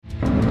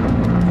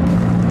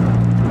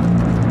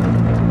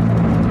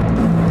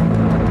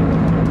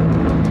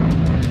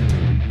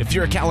If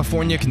you're a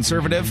California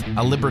conservative,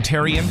 a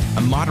libertarian,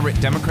 a moderate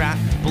Democrat,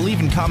 believe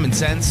in common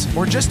sense,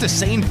 or just a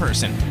sane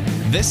person,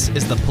 this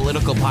is the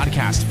political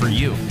podcast for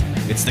you.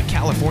 It's the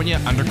California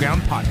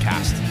Underground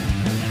Podcast.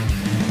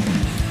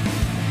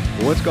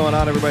 What's going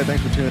on, everybody?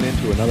 Thanks for tuning in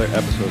to another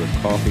episode of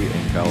Coffee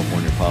and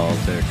California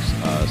Politics.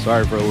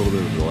 Sorry for a little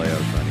bit of a delay. I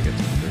was trying to get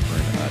some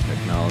different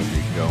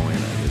technology going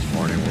this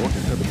morning. We're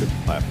working with a good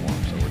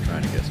platform, so we're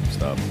trying to get some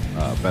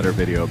stuff, better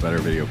video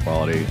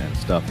quality, and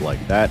stuff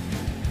like that.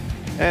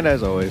 And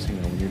as always,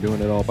 when you're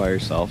doing it all by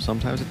yourself,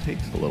 sometimes it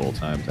takes a little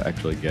time to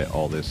actually get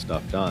all this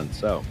stuff done.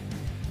 So,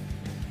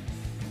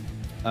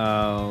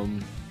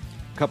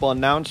 couple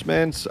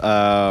announcements.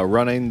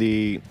 Running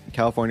the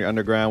California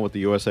Underground with the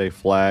USA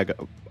flag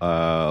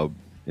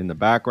in the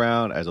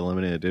background as a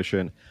limited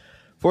edition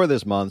for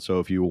this month. So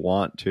if you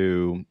want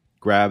to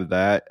grab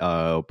that,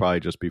 it'll probably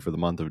just be for the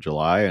month of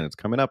July, and it's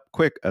coming up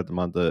quick at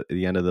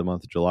the end of the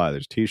month of July.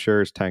 There's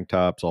t-shirts, tank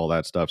tops, all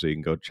that stuff, so you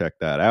can go check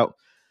that out.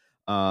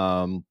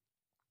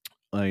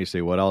 Let me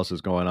see what else is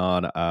going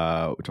on.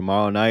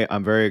 Tomorrow night,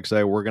 I'm very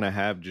excited. We're going to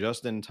have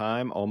just in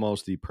time,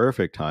 almost the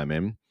perfect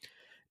timing,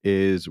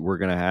 is we're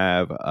going to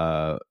have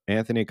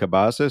Anthony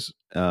Cabasas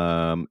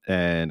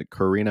and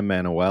Karina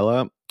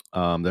Manuela.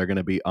 They're going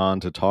to be on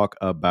to talk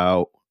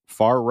about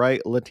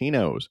far-right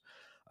Latinos.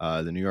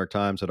 The New York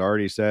Times had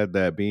already said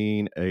that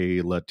being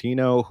a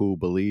Latino who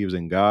believes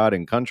in God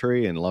and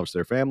country and loves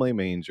their family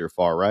means you're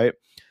far-right.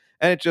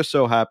 And it just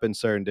so happens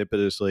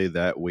serendipitously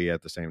that we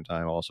at the same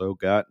time also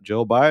got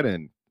Jill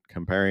Biden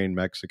comparing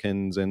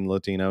Mexicans and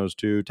Latinos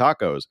to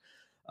tacos.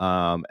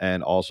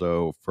 And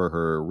also for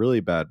her really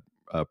bad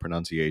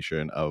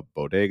pronunciation of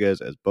bodegas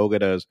as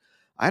bodegas.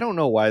 I don't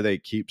know why they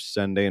keep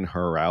sending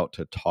her out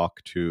to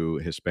talk to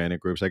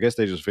Hispanic groups. I guess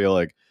they just feel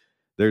like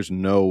there's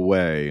no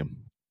way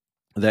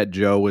that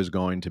Joe is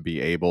going to be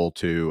able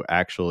to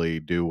actually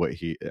do what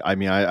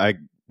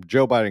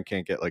Joe Biden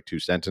can't get like two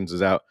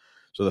sentences out.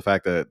 So the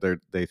fact that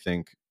they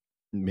think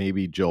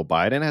maybe Jill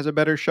Biden has a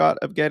better shot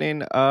of getting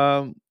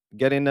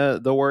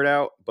the word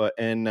out, we're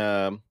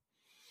going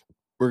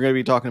to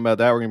be talking about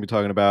that. We're going to be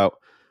talking about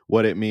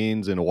what it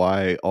means and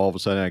why all of a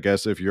sudden, I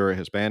guess if you're a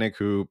Hispanic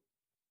who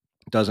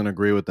doesn't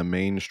agree with the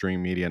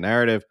mainstream media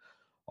narrative,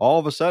 all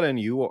of a sudden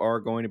you are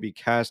going to be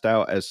cast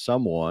out as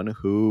someone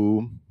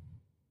who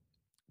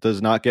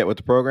does not get with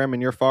the program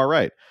and you're far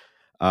right.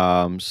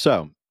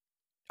 So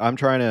I'm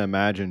trying to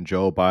imagine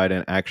Joe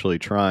Biden actually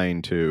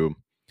trying to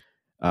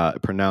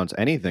pronounce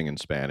anything in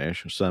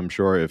Spanish. So I'm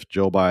sure if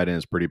Joe Biden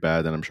is pretty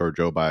bad, then I'm sure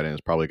Joe Biden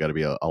is probably got to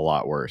be a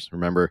lot worse.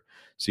 Remember,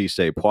 si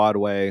se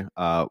puede,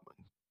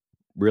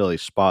 really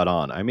spot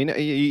on. I mean,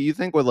 you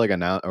think with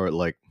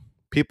like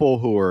people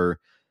who are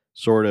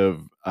sort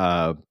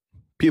of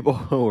people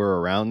who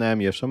are around them,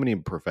 you have so many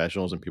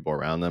professionals and people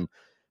around them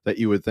that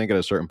you would think at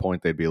a certain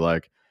point they'd be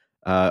like,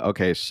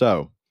 okay,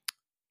 so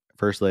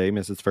First Lady,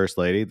 Mrs. First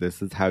Lady,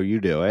 this is how you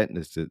do it.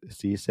 This is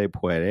si se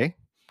puede.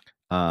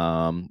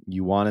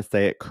 You want to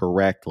say it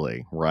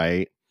correctly,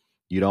 right?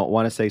 You don't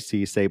want to say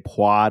si se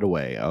puede,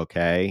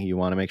 okay? You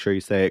want to make sure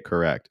you say it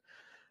correct.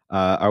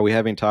 Are we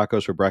having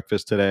tacos for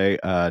breakfast today?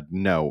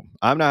 No,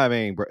 I'm not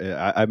having.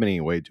 I've been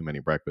eating way too many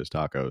breakfast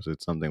tacos.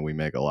 It's something we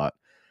make a lot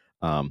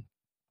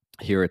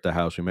here at the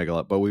house. We make a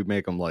lot, but we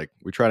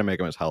try to make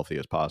them as healthy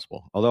as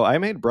possible. Although I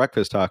made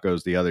breakfast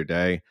tacos the other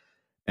day,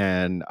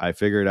 and I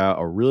figured out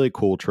a really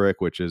cool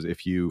trick, which is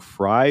if you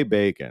fry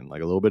bacon,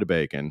 like a little bit of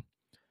bacon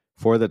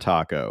for the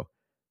taco,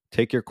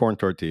 take your corn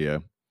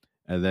tortilla,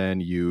 and then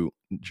you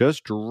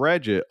just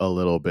dredge it a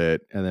little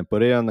bit, and then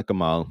put it on the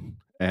comal.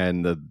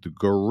 And the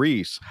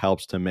grease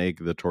helps to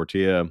make the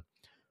tortilla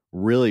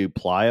really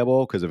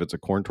pliable, because if it's a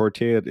corn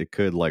tortilla, it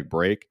could like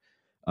break.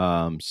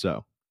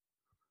 So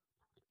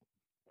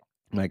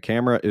my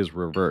camera is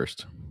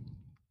reversed.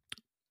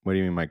 What do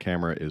you mean my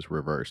camera is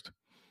reversed?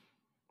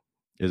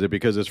 Is it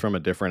because it's from a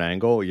different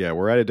angle? Yeah,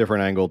 we're at a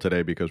different angle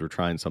today because we're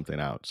trying something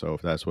out. So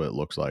if that's what it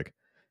looks like,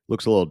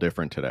 looks a little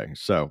different today.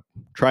 So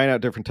trying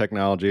out different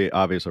technology.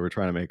 Obviously, we're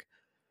trying to make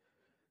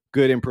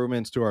good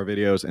improvements to our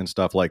videos and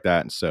stuff like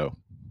that. And so,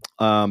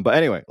 but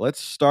anyway,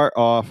 let's start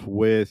off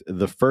with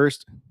the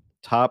first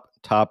top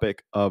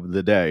topic of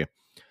the day,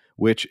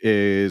 which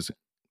is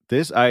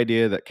this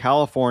idea that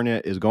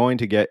California is going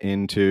to get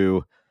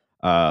into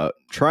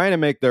trying to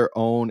make their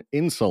own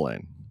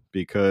insulin,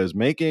 because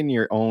making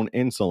your own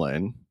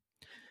insulin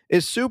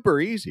is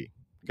super easy,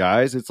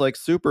 guys. It's like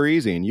super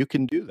easy, and you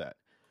can do that.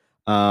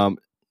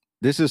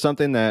 This is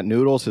something that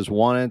Noodles has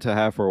wanted to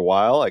have for a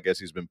while. I guess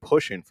he's been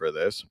pushing for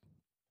this.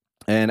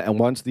 And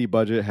once the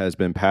budget has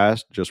been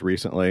passed just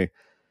recently,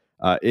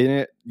 in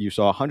it, you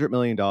saw $100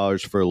 million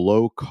for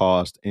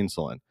low-cost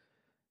insulin.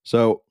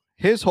 So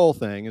his whole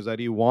thing is that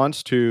he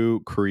wants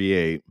to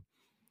create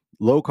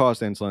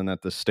low-cost insulin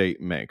that the state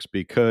makes,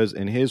 because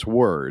in his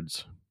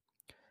words,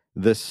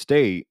 the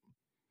state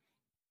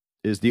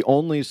is the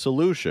only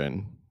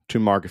solution to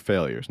market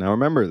failures. Now,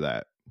 remember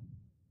that.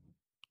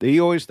 He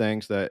always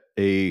thinks that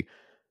a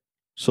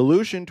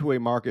solution to a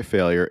market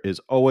failure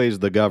is always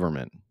the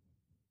government,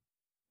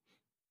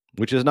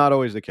 which is not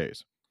always the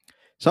case.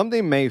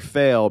 something may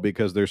fail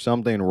because there's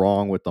something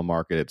wrong with the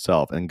market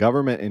itself, and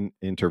government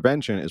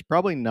intervention is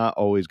probably not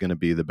always going to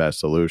be the best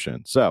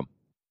solution. So,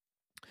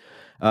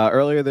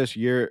 earlier this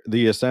year,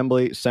 the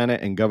Assembly, Senate,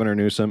 and Governor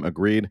Newsom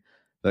agreed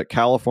that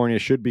California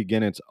should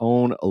begin its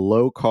own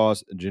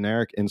low-cost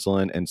generic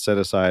insulin and set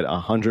aside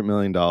 $100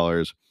 million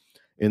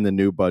in the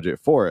new budget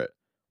for it.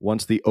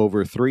 Once the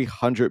over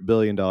 $300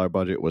 billion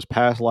budget was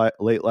passed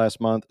late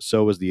last month,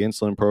 so was the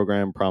insulin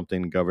program,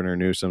 prompting Governor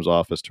Newsom's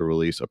office to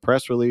release a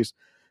press release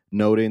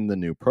noting the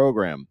new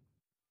program.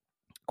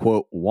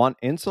 Quote, want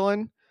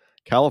insulin?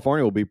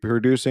 California will be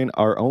producing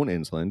our own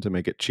insulin to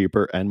make it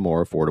cheaper and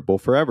more affordable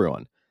for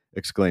everyone,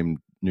 exclaimed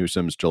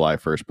Newsom's July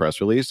 1st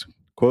press release.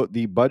 Quote,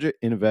 the budget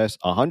invests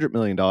 $100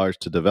 million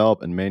to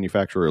develop and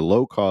manufacture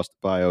low-cost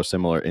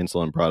biosimilar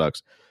insulin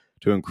products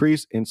to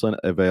increase insulin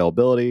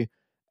availability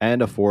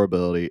and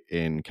affordability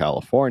in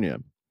California.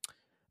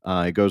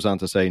 It goes on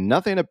to say,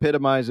 nothing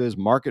epitomizes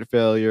market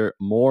failure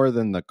more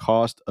than the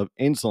cost of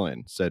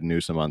insulin, said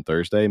Newsom on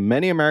Thursday.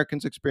 Many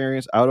Americans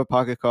experience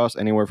out-of-pocket costs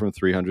anywhere from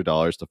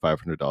 $300 to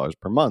 $500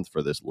 per month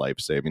for this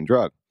life-saving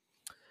drug.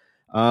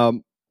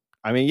 It's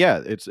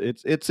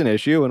an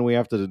issue, and we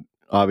have to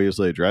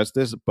obviously address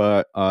this,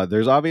 but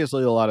there's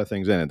obviously a lot of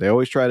things in it. They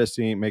always try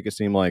to make it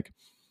seem like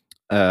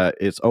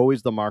it's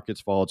always the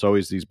market's fault. It's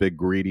always these big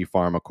greedy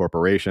pharma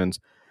corporations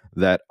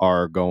that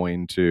are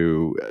going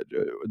to,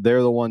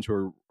 they're the ones who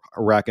are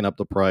racking up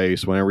the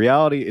price, when in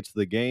reality, it's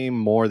the game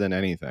more than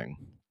anything.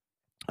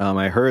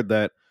 I heard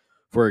that,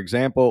 for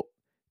example,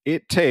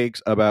 it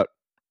takes about,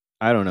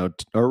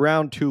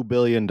 around $2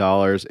 billion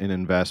in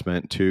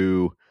investment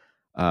to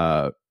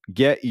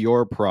get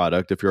your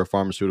product, if you're a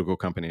pharmaceutical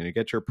company, to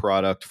get your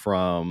product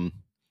from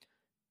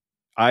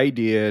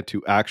idea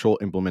to actual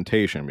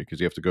implementation, because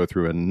you have to go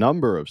through a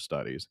number of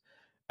studies,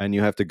 and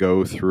you have to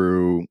go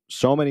through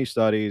so many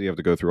studies. You have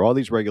to go through all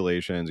these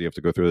regulations. You have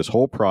to go through this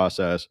whole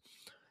process.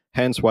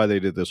 Hence why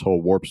they did this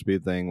whole warp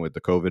speed thing with the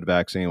COVID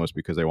vaccine, was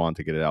because they wanted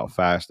to get it out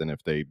fast. And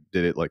if they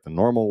did it like the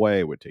normal way,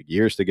 it would take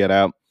years to get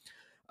out.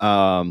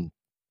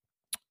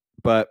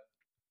 But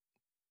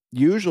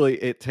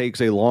usually it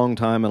takes a long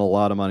time and a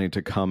lot of money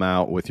to come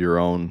out with your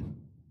own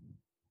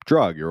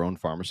drug, your own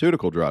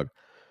pharmaceutical drug.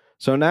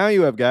 So now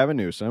you have Gavin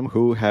Newsom,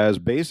 who has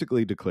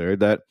basically declared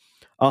that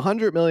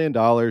 $100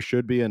 million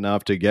should be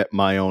enough to get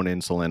my own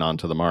insulin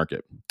onto the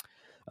market.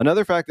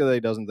 Another factor that he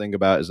doesn't think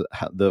about is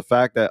the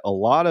fact that a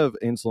lot of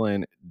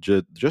insulin,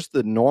 just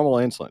normal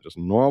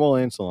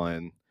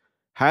insulin,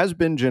 has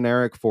been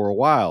generic for a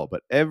while.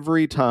 But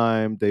every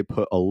time they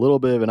put a little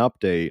bit of an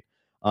update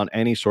on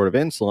any sort of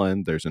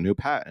insulin, there's a new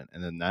patent.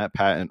 And then that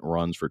patent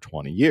runs for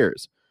 20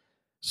 years.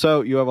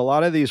 So you have a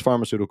lot of these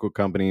pharmaceutical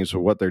companies,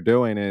 what they're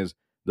doing is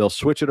they'll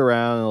switch it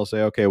around and they'll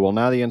say, okay, well,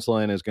 now the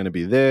insulin is going to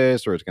be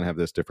this, or it's going to have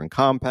this different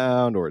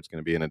compound, or it's going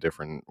to be in a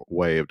different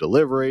way of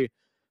delivery.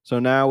 So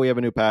now we have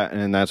a new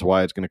patent, and that's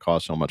why it's going to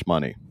cost so much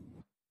money.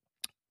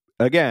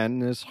 Again,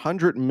 this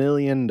 $100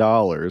 million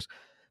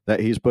that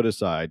he's put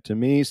aside, to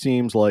me,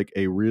 seems like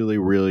a really,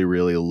 really,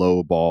 really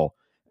low ball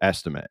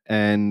estimate.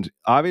 And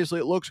obviously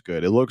it looks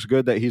good. It looks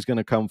good that he's going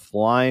to come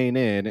flying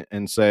in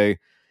and say,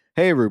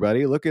 hey,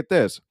 everybody, look at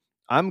this.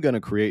 I'm going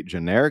to create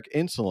generic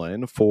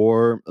insulin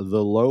for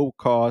the low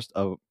cost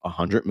of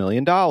 $100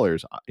 million.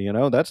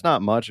 That's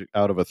not much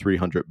out of a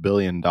 $300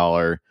 billion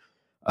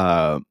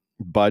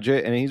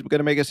budget. And he's going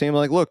to make it seem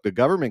like, look, the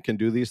government can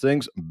do these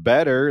things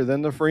better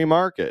than the free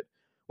market.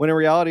 When in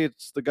reality,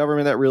 it's the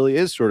government that really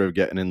is sort of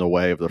getting in the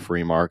way of the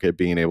free market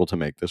being able to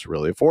make this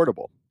really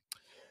affordable.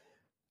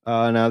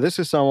 Now, this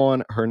is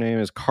someone, her name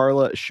is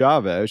Carla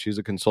Chavez. She's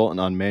a consultant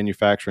on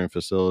manufacturing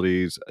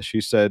facilities. She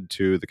said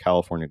to the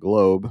California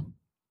Globe,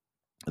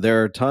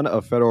 there are a ton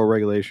of federal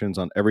regulations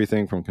on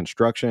everything from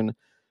construction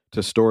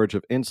to storage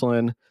of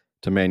insulin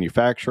to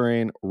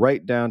manufacturing,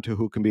 right down to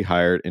who can be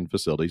hired in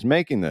facilities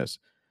making this.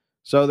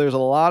 So there's a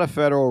lot of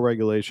federal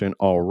regulation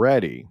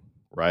already,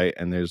 right?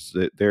 And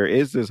there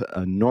is this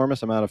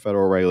enormous amount of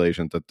federal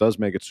regulation that does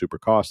make it super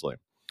costly.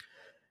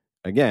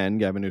 Again,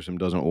 Gavin Newsom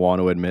doesn't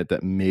want to admit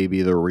that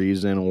maybe the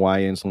reason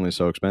why insulin is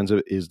so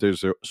expensive is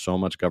there's so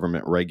much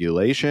government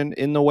regulation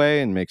in the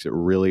way and makes it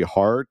really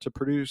hard to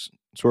produce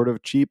sort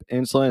of cheap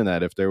insulin,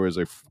 that if there was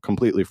a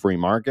completely free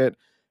market,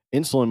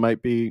 insulin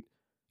might be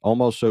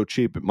almost so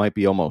cheap it might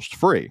be almost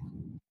free.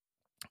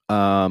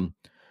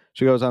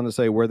 She goes on to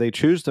say, where they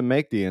choose to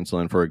make the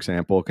insulin, for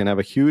example, can have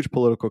a huge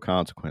political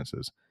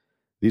consequences.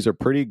 These are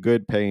pretty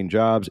good paying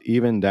jobs,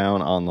 even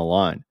down on the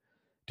line.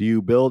 Do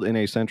you build in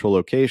a central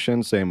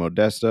location, say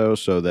Modesto,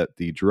 so that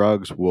the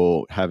drugs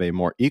will have a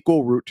more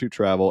equal route to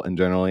travel and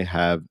generally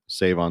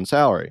save on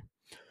salary?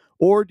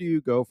 Or do you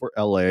go for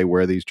LA,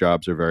 where these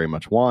jobs are very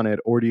much wanted?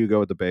 Or do you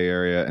go with the Bay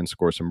Area and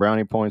score some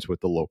brownie points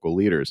with the local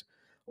leaders?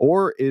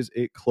 Or is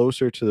it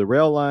closer to the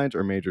rail lines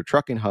or major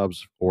trucking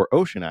hubs or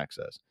ocean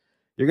access?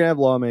 You're going to have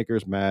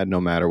lawmakers mad no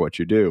matter what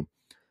you do.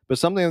 But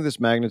something of this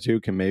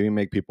magnitude can maybe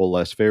make people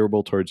less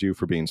favorable towards you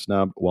for being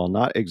snubbed. While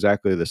not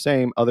exactly the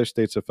same, other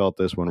states have felt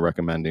this when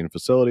recommending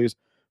facilities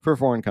for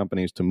foreign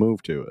companies to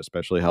move to,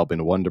 especially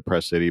helping one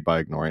depressed city by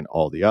ignoring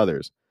all the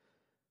others.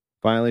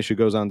 Finally, she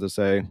goes on to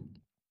say,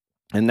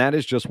 and that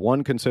is just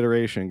one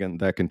consideration again,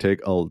 that can take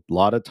a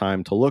lot of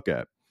time to look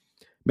at.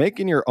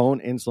 Making your own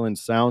insulin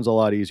sounds a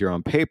lot easier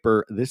on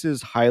paper. This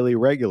is highly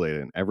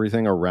regulated, and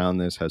everything around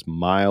this has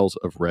miles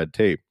of red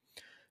tape.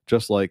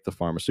 Just like the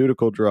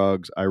pharmaceutical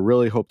drugs, I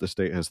really hope the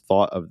state has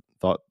thought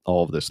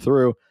all of this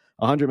through.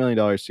 $100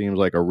 million seems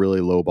like a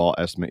really lowball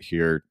estimate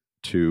here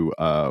to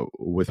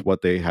with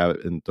what they have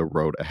in the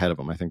road ahead of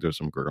them. I think there's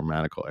some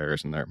grammatical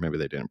errors in there. Maybe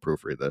they didn't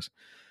proofread this.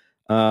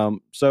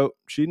 So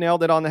she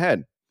nailed it on the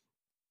head,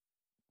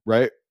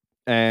 right?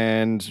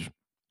 And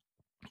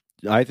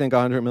I think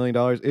 $100 million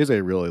is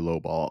a really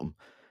lowball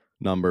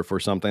number for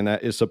something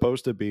that is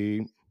supposed to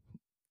be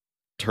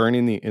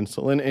turning the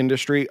insulin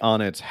industry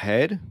on its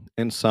head,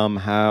 and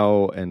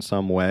somehow, in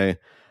some way,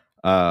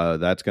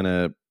 that's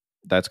gonna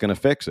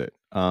fix it.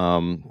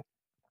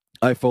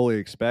 I fully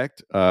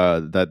expect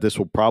that this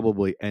will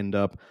probably end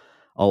up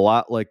a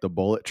lot like the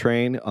bullet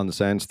train, on the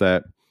sense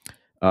that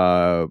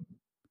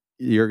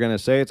you're going to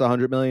say it's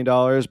 $100 million,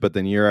 but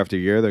then year after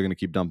year, they're going to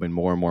keep dumping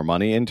more and more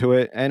money into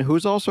it. And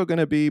who's also going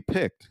to be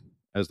picked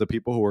as the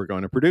people who are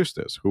going to produce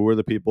this? Who are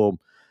the people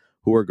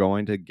who are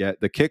going to get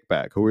the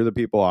kickback? Who are the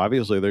people?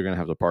 Obviously, they're going to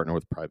have to partner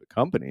with private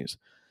companies.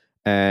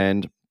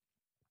 And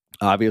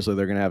obviously,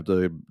 they're going to have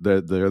to,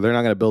 they're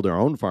not going to build their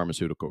own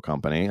pharmaceutical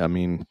company. I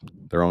mean,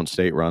 their own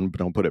state run, but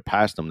don't put it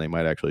past them. They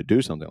might actually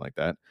do something like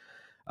that.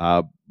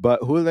 But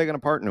who are they going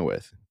to partner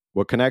with?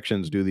 What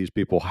connections do these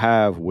people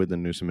have with the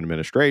Newsom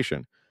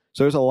administration?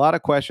 So there's a lot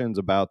of questions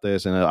about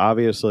this. And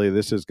obviously,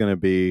 this is going to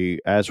be,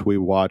 as we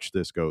watch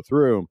this go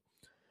through,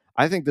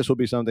 I think this will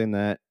be something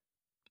that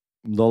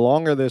the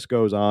longer this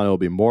goes on, it'll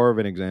be more of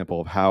an example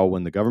of how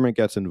when the government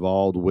gets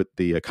involved with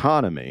the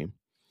economy,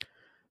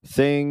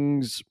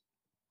 things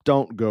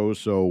don't go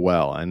so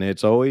well. And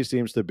it always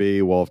seems to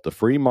be, well, if the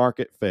free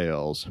market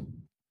fails,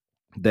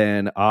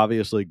 then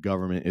obviously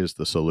government is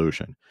the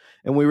solution.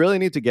 And we really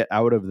need to get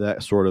out of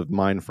that sort of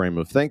mind frame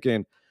of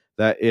thinking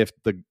that if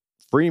the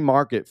free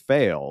market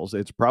fails,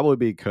 it's probably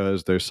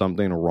because there's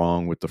something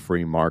wrong with the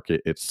free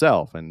market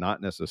itself, and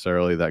not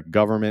necessarily that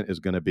government is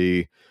going to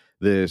be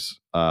this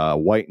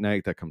white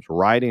knight that comes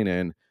riding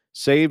in,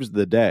 saves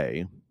the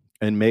day,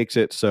 and makes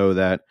it so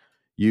that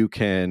you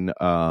can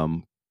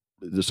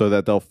so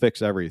that they'll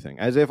fix everything,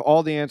 as if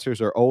all the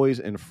answers are always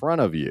in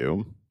front of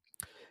you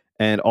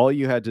and all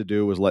you had to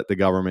do was let the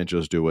government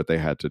just do what they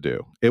had to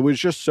do. It was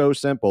just so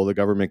simple. The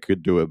government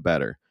could do it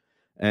better.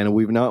 And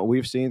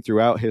we've seen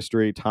throughout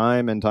history,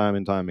 time and time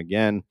and time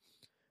again,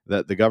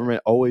 that the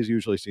government always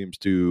usually seems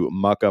to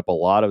muck up a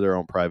lot of their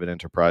own private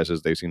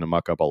enterprises. They seem to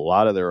muck up a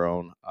lot of their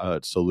own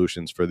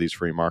solutions for these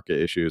free market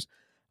issues.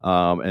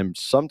 And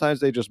sometimes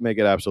they just make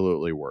it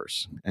absolutely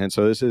worse. And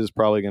so this is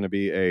probably going to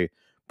be a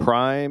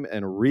prime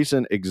and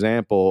recent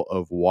example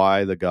of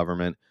why the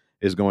government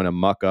is going to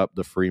muck up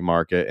the free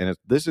market. And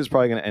this is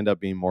probably going to end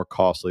up being more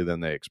costly than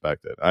they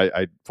expected.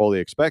 I fully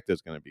expect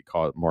it's going to be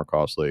more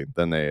costly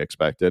than they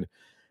expected.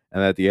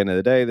 And at the end of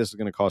the day, this is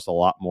going to cost a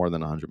lot more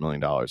than $100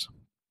 million. And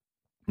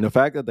the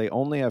fact that they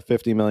only have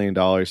 $50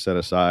 million set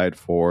aside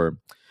for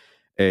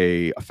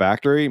a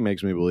factory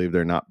makes me believe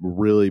they're not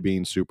really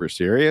being super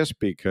serious,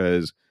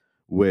 because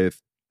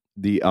with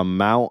the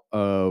amount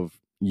of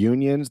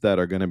unions that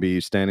are going to be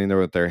standing there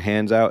with their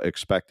hands out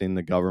expecting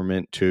the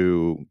government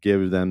to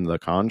give them the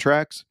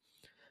contracts,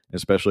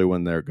 especially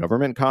when they're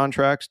government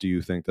contracts, do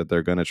you think that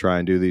they're going to try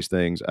and do these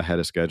things ahead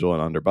of schedule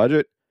and under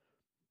budget?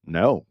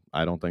 No,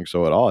 I don't think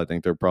so at all. I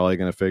think they're probably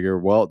going to figure,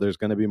 well, there's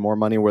going to be more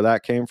money where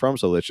that came from,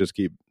 so let's just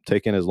keep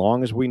taking as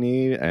long as we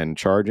need and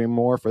charging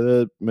more for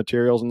the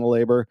materials and the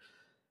labor.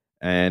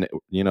 And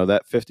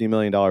that $50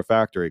 million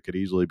factory could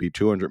easily be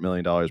 $200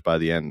 million by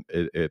the end.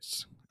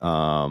 It's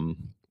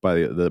by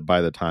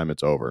the time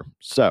it's over.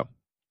 So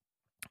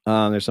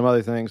there's some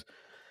other things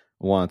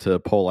I want to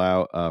pull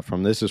out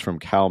from this. Is from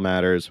Cal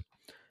Matters.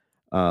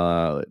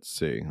 Let's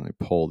see. Let me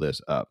pull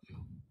this up.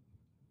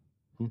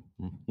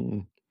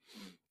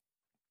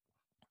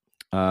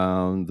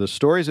 The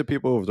stories of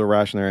people who have to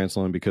ration their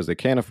insulin because they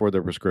can't afford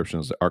their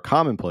prescriptions are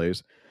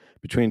commonplace.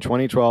 Between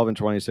 2012 and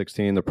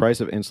 2016, the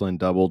price of insulin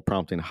doubled,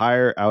 prompting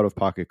higher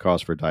out-of-pocket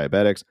costs for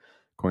diabetics.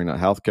 According to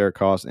Healthcare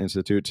Cost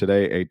Institute,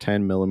 today a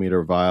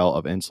 10-millimeter vial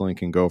of insulin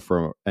can go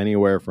from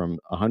anywhere from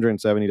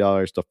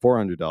 $170 to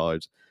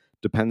 $400,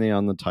 depending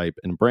on the type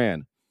and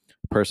brand.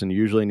 A person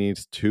usually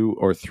needs 2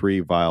 or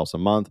 3 vials a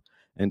month,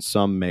 and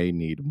some may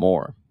need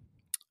more.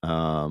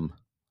 Let's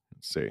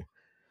see.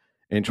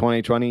 In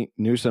 2020,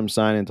 Newsom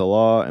signed into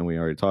law, and we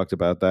already talked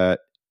about that.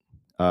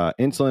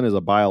 Insulin is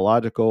a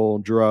biological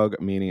drug,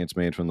 meaning it's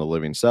made from the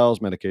living cells.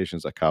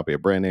 Medications that copy a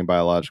brand name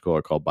biological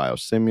are called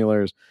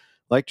biosimilars.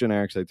 Like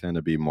generics, they tend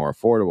to be more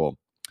affordable.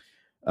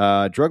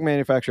 Drug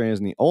manufacturing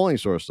isn't the only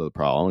source of the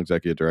problem.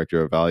 Executive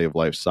Director of Valley of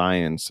Life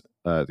Science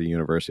at the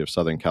University of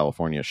Southern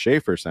California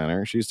Schaefer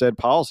Center, she said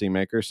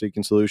policymakers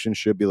seeking solutions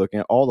should be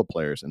looking at all the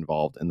players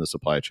involved in the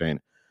supply chain,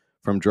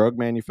 from drug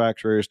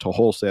manufacturers to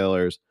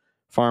wholesalers,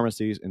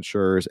 pharmacies,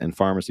 insurers, and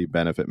pharmacy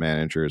benefit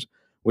managers,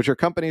 which are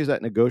companies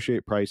that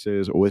negotiate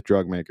prices with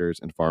drug makers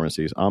and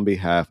pharmacies on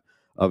behalf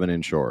of an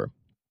insurer.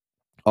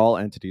 All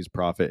entities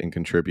profit and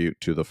contribute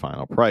to the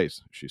final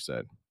price, she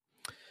said.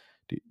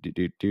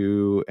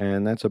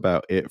 And that's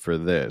about it for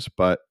this.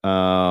 But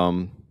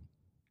let's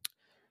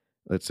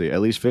see.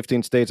 At least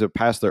 15 states have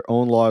passed their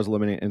own laws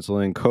limiting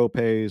insulin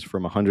copays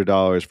from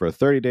 $100 for a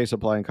 30-day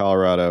supply in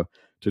Colorado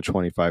to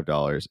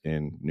 $25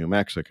 in New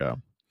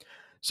Mexico.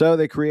 So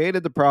they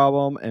created the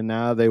problem, and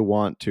now they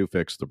want to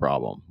fix the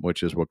problem,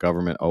 which is what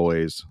government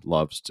always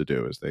loves to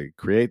do, is they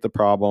create the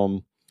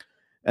problem,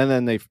 and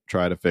then they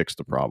try to fix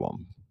the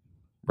problem,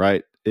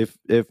 right? If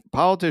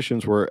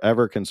politicians were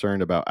ever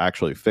concerned about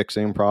actually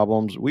fixing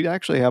problems, we'd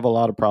actually have a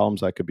lot of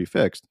problems that could be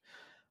fixed.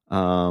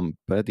 But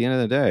at the end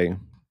of the day,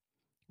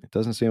 it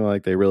doesn't seem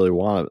like they really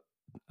want it.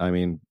 I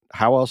mean,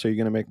 how else are you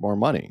going to make more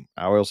money?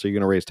 How else are you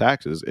going to raise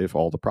taxes if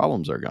all the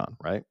problems are gone,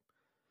 right?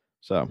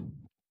 So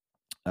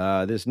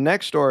this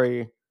next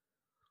story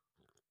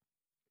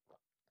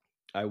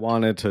I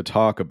wanted to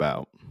talk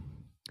about,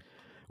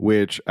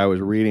 which I was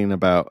reading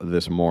about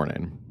this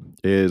morning,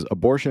 is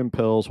abortion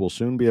pills will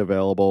soon be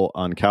available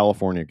on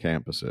California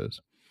campuses.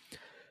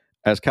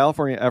 As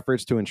California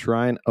efforts to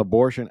enshrine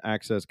abortion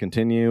access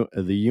continue,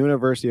 the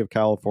University of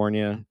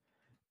California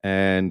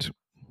and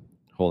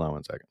hold on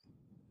one second.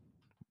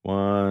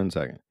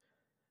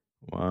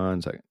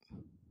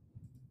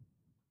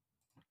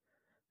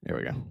 There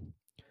we go.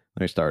 Let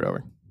me start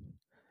over.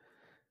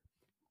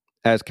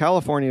 As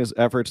California's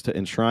efforts to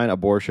enshrine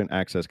abortion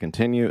access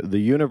continue, the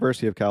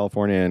University of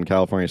California and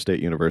California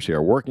State University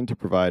are working to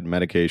provide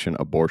medication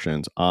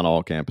abortions on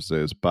all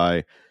campuses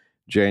by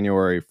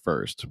January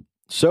 1st.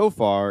 So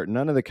far,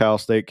 none of the Cal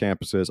State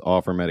campuses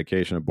offer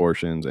medication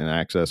abortions, and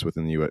access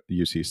within the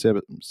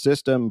UC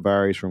system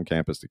varies from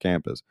campus to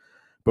campus.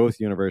 Both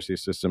university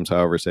systems,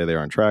 however, say they are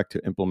on track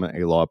to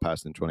implement a law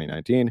passed in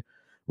 2019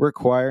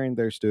 requiring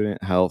their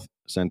student health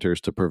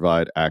centers to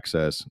provide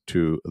access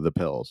to the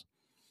pills.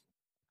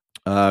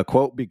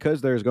 Quote,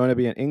 because there's going to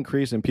be an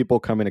increase in people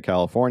coming to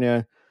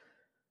California,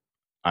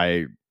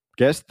 I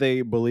guess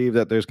they believe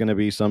that there's going to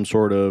be some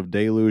sort of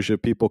deluge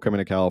of people coming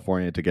to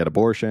California to get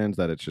abortions,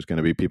 that it's just going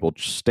to be people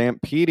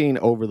stampeding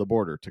over the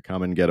border to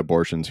come and get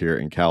abortions here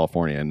in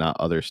California and not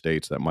other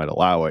states that might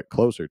allow it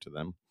closer to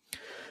them.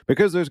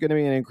 Because there's going to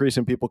be an increase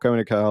in people coming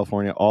to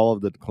California, all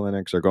of the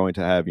clinics are going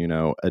to have,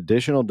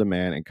 additional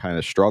demand and kind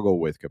of struggle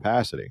with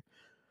capacity.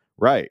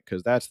 Right,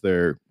 because that's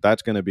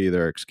going to be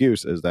their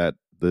excuse, is that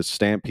the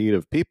stampede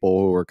of people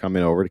who are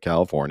coming over to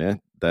California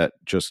that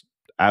just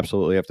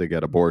absolutely have to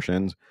get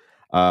abortions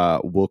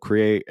will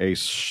create a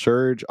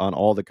surge on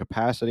all the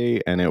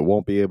capacity, and it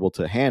won't be able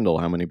to handle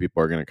how many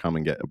people are going to come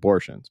and get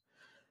abortions.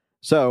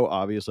 So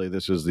obviously,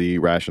 this is the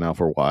rationale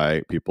for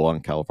why people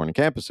on California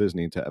campuses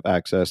need to have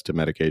access to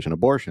medication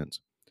abortions.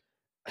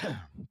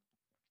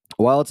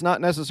 While it's not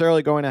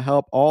necessarily going to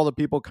help all the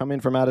people coming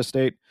from out of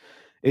state,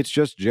 it's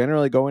just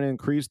generally going to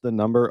increase the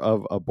number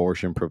of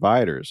abortion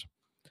providers.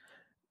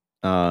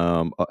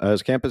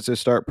 As campuses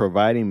start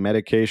providing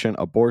medication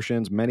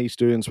abortions, many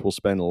students will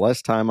spend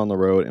less time on the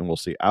road and will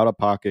see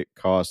out-of-pocket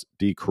costs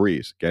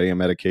decrease. Getting a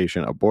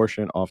medication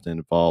abortion often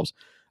involves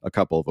a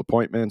couple of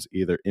appointments,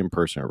 either in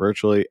person or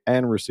virtually,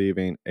 and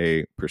receiving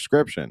a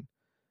prescription.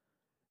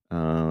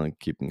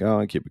 Keep it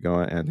going.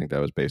 And I think that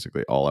was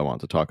basically all I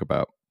want to talk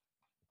about.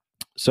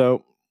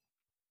 So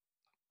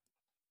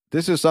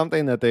this is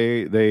something that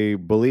they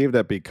believe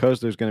that because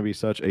there's going to be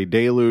such a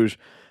deluge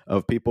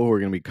of people who are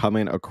going to be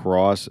coming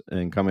across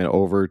and coming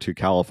over to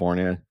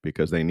California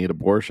because they need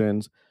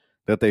abortions,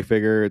 that they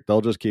figure they'll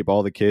just keep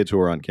all the kids who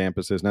are on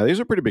campuses. Now, these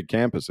are pretty big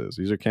campuses.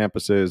 These are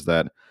campuses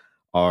that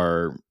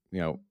are,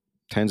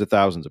 tens of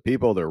thousands of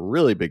people. They're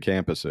really big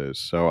campuses.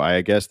 So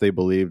I guess they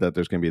believe that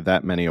there's going to be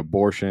that many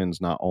abortions,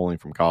 not only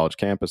from college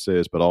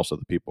campuses, but also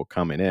the people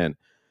coming in,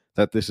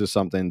 that this is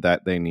something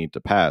that they need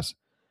to pass.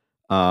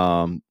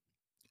 And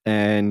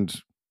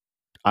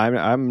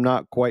I'm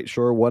not quite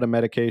sure what a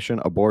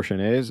medication abortion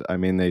is. I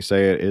mean, they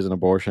say it is an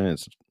abortion.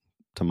 It's,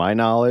 to my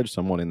knowledge,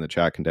 someone in the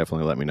chat can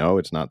definitely let me know.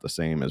 It's not the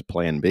same as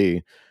Plan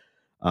B.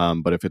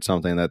 But if it's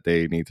something that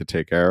they need to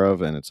take care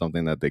of and it's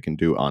something that they can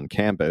do on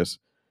campus.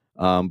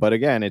 But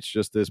again, it's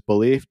just this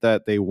belief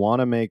that they want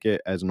to make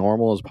it as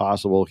normal as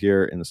possible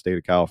here in the state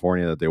of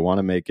California, that they want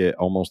to make it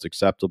almost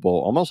acceptable,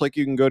 almost like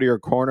you can go to your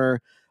corner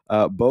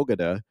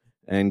Bogota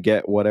and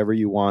get whatever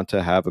you want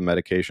to have a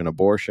medication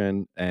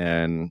abortion.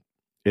 And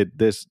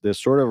this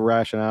sort of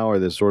rationale or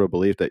this sort of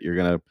belief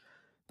that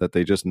that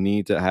they just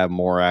need to have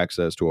more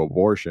access to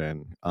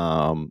abortion.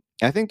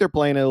 I think they're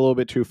playing it a little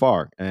bit too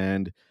far.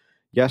 And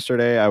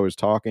yesterday I was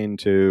talking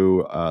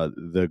to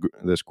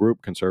this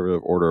group,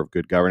 Conservative Order of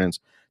Good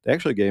Governance. They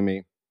actually gave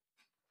me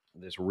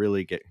this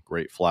really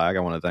great flag. I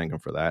want to thank them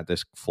for that.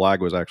 This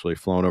flag was actually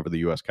flown over the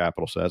U.S.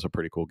 Capitol, so that's a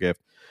pretty cool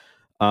gift.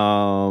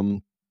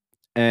 And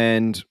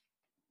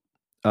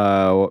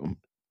I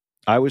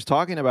was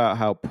talking about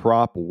how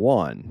Prop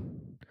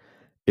 1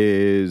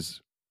 is,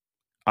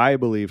 I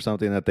believe,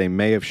 something that they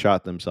may have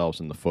shot themselves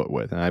in the foot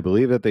with. And I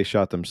believe that they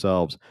shot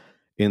themselves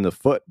in the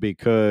foot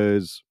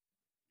because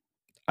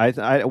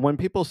I when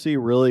people see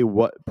really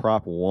what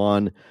Prop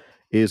 1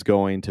 is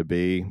going to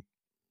be,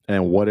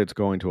 and what it's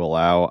going to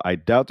allow, I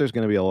doubt there's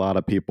going to be a lot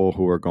of people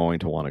who are going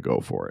to want to go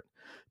for it.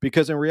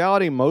 Because in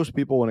reality, most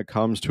people, when it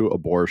comes to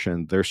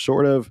abortion, they're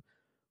sort of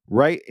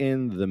right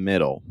in the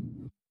middle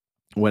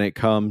when it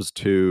comes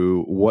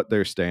to what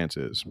their stance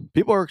is.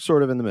 People are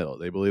sort of in the middle.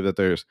 They believe that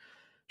there's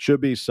should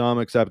be some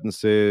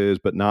acceptances,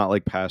 but not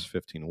like past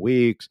 15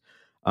 weeks.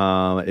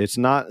 It's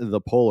not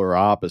the polar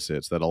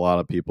opposites that a lot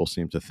of people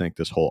seem to think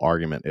this whole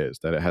argument is,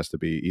 that it has to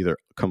be either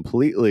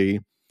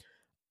completely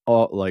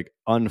like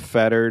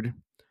unfettered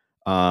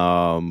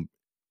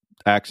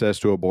access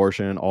to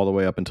abortion all the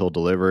way up until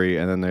delivery.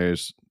 And then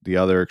there's the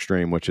other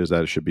extreme, which is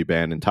that it should be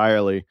banned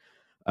entirely.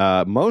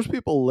 Most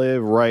people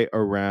live right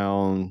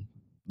around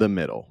the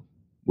middle,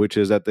 which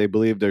is that they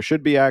believe there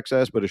should be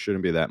access, but it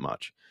shouldn't be that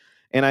much.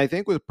 And I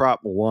think with Prop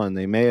 1,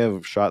 they may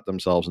have shot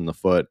themselves in the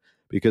foot,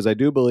 because I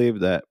do believe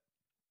that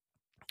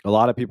a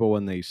lot of people,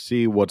 when they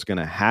see what's going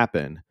to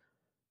happen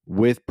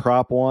with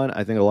Prop 1,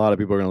 I think a lot of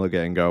people are going to look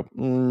at it and go,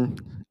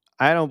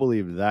 I don't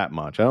believe that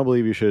much. I don't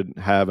believe you should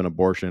have an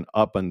abortion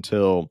up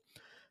until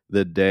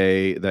the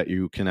day that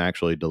you can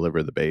actually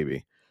deliver the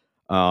baby.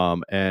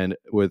 And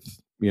with,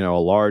 a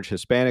large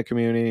Hispanic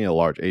community, a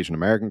large Asian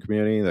American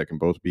community that can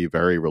both be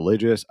very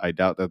religious, I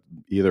doubt that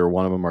either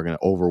one of them are going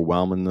to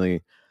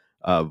overwhelmingly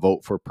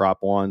vote for Prop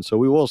 1. So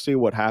we will see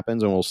what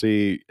happens, and we'll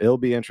see. It'll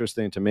be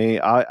interesting to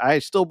me. I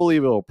still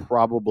believe it'll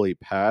probably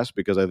pass,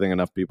 because I think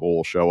enough people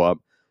will show up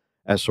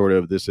as sort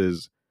of this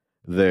is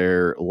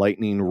their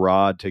lightning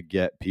rod to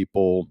get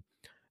people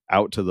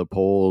out to the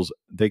polls.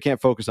 They can't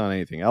focus on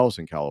anything else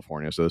in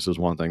California, so this is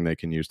one thing they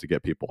can use to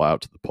get people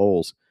out to the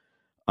polls.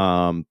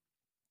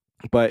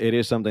 But it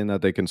is something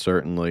that they can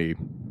certainly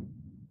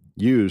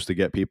use to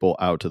get people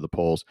out to the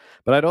polls.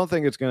 But I don't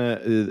think it's going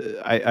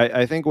to,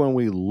 I think when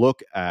we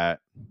look at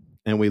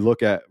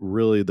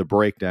really the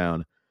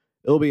breakdown,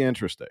 it'll be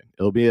interesting.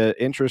 It'll be an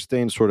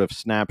interesting sort of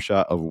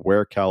snapshot of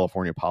where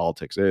California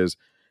politics is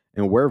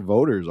and where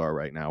voters are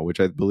right now, which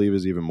I believe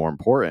is even more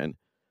important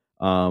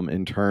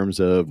in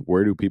terms of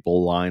where do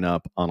people line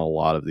up on a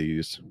lot of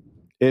these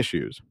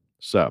issues.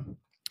 So,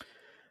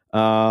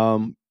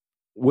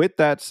 with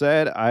that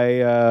said,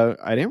 I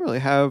didn't really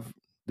have.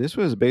 This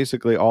was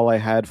basically all I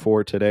had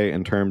for today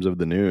in terms of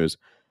the news.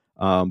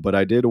 But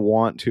I did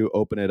want to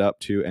open it up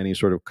to any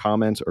sort of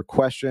comments or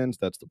questions.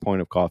 That's the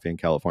point of Coffee in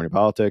California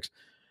Politics,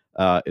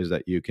 is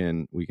that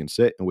we can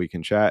sit and we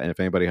can chat. And if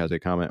anybody has a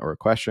comment or a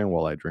question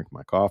while I drink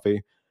my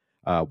coffee,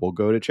 we'll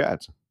go to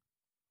chats.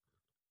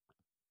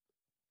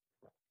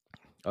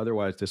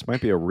 Otherwise, this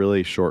might be a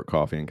really short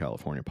Coffee in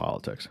California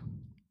Politics.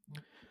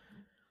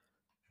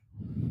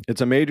 It's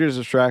a major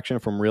distraction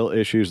from real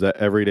issues that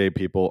everyday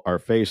people are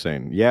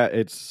facing. Yeah,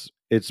 it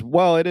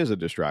is a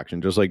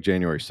distraction. Just like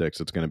January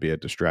 6th, it's going to be a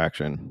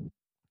distraction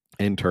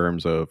in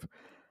terms of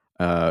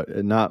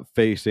not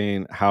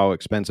facing how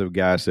expensive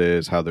gas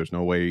is, how there's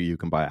no way you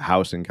can buy a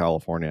house in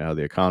California, how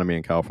the economy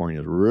in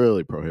California is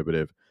really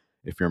prohibitive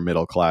if you're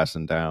middle class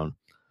and down.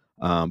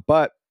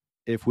 But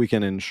if we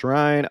can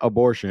enshrine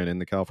abortion in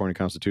the California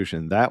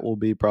Constitution, that will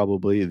be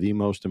probably the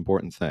most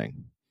important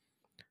thing.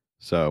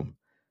 So,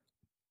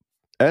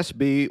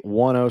 SB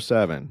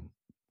 107.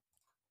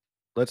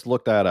 Let's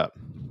look that up.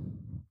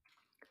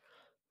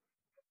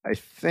 I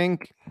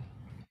think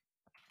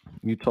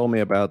you told me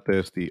about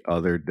this the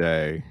other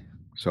day,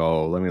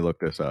 so let me look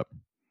this up.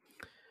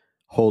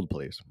 Hold,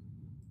 please.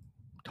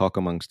 Talk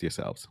amongst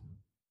yourselves.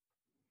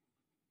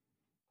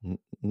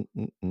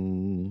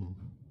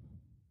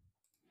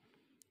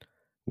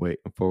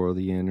 Waiting for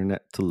the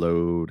internet to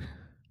load.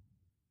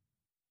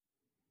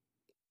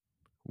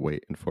 Why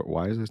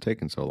is this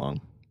taking so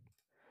long?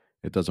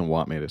 It doesn't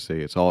want me to see.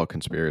 It's all a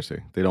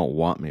conspiracy. They don't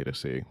want me to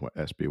see what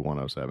SB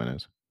 107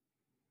 is.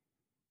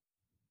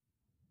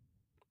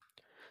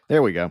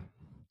 There we go.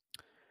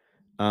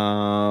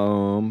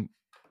 Oh,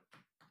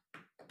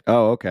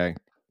 okay.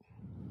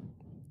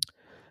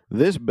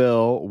 This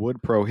bill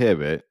would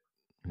prohibit,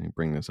 let me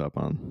bring this up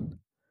on.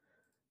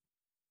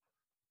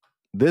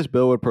 This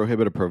bill would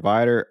prohibit a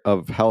provider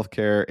of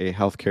healthcare, a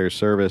healthcare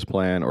service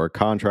plan, or a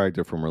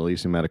contractor from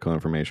releasing medical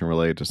information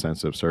related to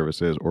sensitive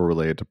services or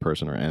related to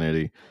person or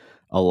entity,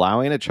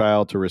 allowing a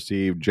child to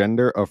receive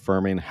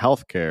gender-affirming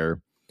healthcare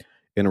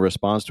in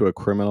response to a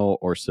criminal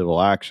or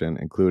civil action,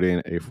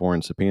 including a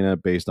foreign subpoena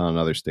based on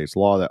another state's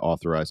law that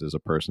authorizes a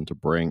person to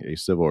bring a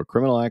civil or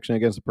criminal action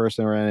against a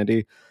person or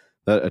entity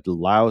that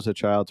allows a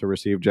child to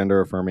receive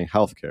gender-affirming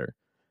healthcare.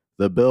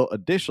 The bill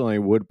additionally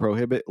would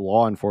prohibit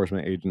law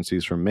enforcement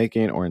agencies from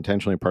making or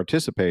intentionally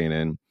participating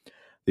in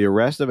the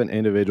arrest of an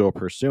individual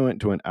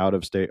pursuant to an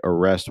out-of-state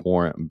arrest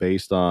warrant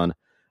based on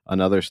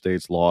another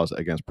state's laws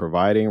against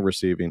providing,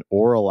 receiving,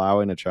 or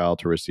allowing a child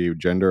to receive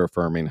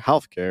gender-affirming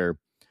health care.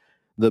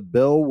 The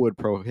bill would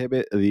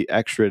prohibit the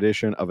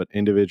extradition of an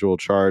individual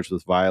charged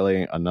with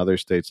violating another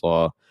state's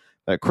law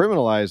that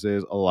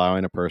criminalizes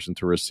allowing a person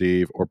to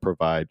receive or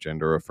provide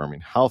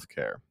gender-affirming health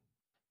care.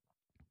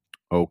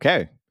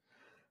 Okay.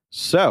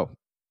 So,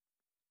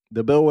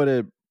 the bill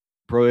would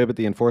prohibit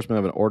the enforcement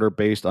of an order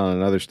based on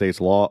another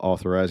state's law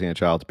authorizing a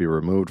child to be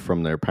removed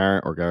from their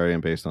parent or guardian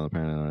based on the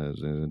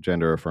parent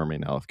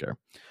gender-affirming healthcare.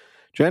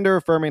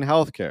 Gender-affirming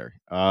healthcare,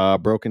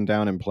 broken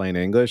down in plain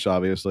English,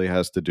 obviously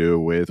has to do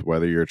with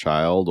whether your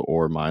child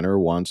or minor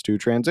wants to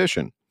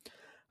transition.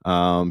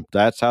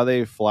 That's how they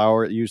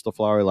use the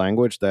flowery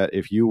language, that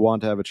if you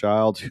want to have a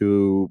child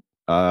who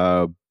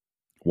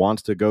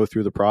wants to go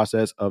through the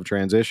process of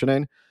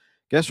transitioning,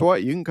 guess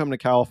what? You can come to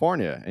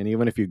California. And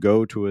even if you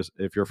go to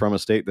if you're from a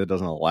state that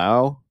doesn't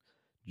allow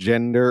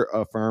gender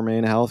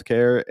affirming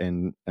healthcare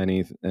and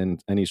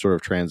any sort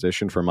of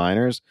transition for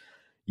minors,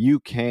 you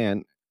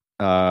can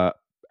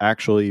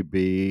actually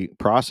be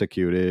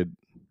prosecuted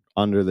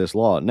under this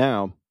law.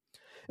 Now,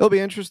 it'll be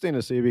interesting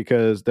to see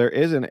because there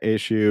is an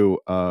issue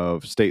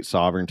of state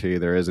sovereignty.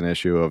 There is an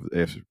issue of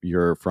if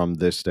you're from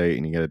this state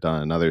and you get it done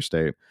in another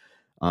state.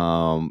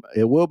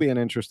 It will be an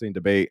interesting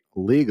debate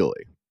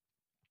legally.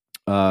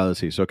 Let's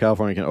see. So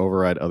California can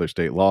override other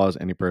state laws.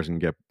 Any person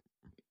can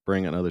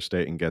bring another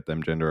state and get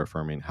them gender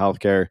affirming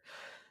healthcare.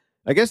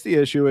 I guess the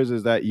issue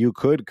is that you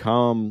could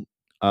come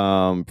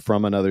from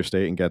another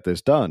state and get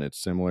this done. It's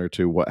similar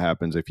to what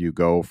happens if you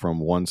go from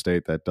one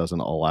state that doesn't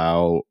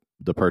allow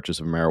the purchase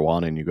of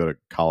marijuana and you go to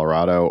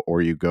Colorado,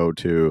 or you go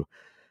to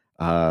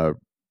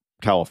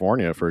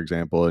California, for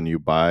example, and you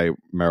buy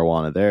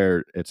marijuana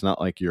there. It's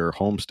not like your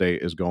home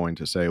state is going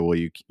to say, well,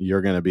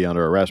 you're going to be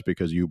under arrest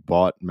because you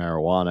bought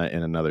marijuana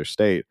in another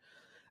state.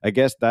 I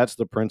guess that's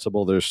the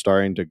principle they're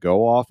starting to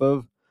go off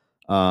of.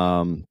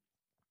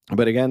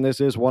 But again, this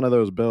is one of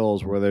those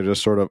bills where they're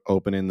just sort of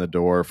opening the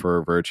door for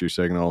a virtue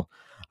signal.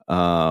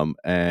 And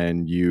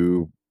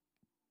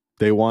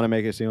they want to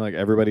make it seem like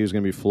everybody's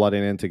going to be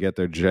flooding in to get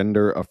their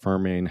gender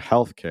affirming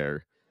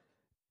healthcare.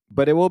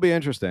 But it will be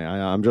interesting.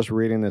 I'm just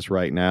reading this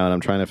right now, and I'm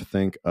trying to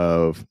think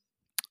of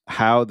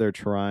how they're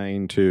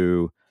trying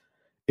to,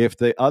 if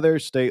the other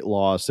state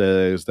law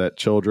says that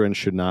children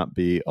should not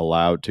be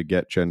allowed to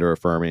get gender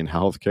affirming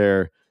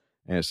healthcare,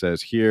 and it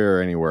says here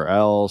or anywhere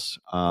else,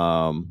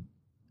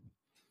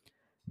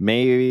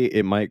 maybe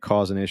it might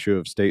cause an issue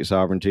of state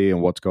sovereignty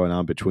and what's going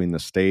on between the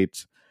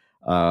states,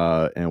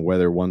 and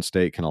whether one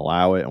state can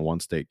allow it and one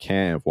state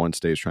can't. If one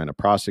state is trying to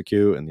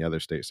prosecute and the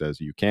other state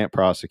says you can't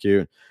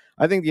prosecute.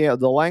 I think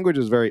the language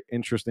is very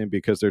interesting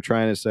because they're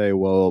trying to say,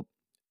 well,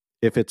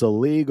 if it's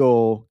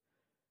illegal,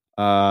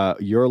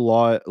 your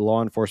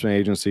law enforcement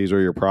agencies or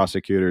your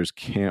prosecutors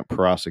can't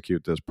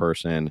prosecute this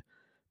person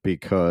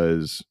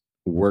because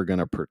we're going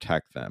to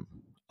protect them.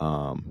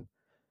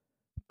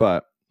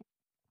 But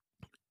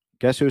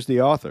guess who's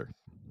the author?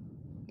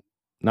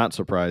 Not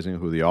surprising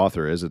who the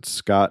author is. It's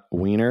Scott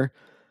Wiener.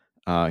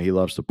 He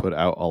loves to put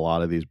out a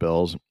lot of these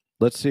bills.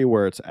 Let's see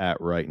where it's at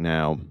right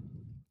now.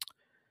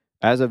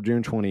 As of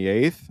June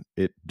 28th,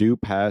 it do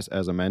pass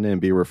as amended and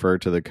be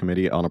referred to the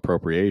Committee on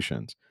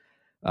Appropriations.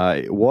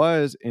 It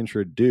was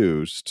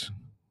introduced,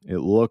 it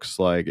looks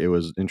like it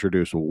was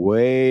introduced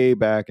way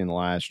back in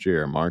last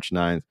year, March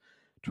 9th,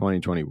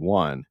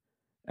 2021.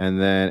 And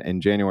then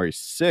in January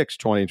 6th,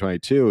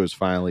 2022, it was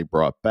finally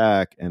brought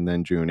back. And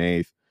then June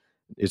 8th,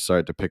 it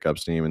started to pick up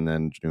steam. And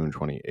then June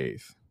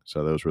 28th.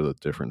 So those were the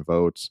different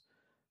votes.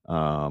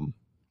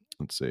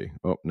 Let's see.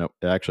 Oh, no,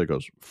 it actually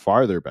goes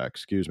farther back.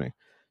 Excuse me.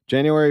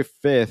 January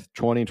 5th,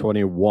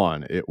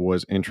 2021, it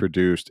was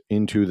introduced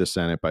into the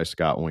Senate by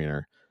Scott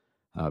Wiener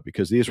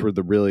because these were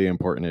the really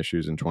important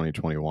issues in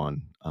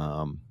 2021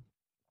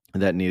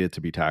 that needed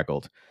to be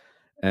tackled.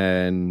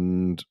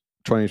 And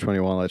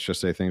 2021, let's just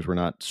say things were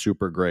not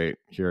super great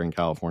here in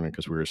California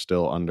because we were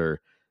still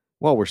under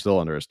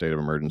a state of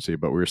emergency,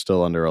 but we were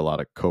still under a lot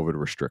of COVID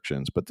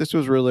restrictions. But this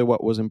was really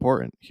what was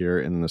important here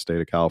in the state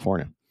of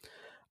California.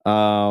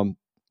 I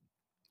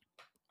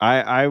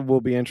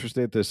will be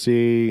interested to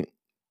see,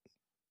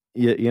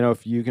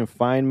 if you can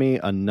find me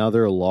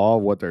another law,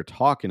 what they're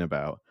talking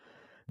about.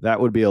 That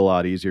would be a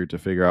lot easier to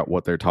figure out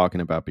what they're talking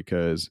about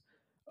because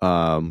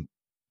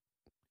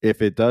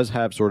if it does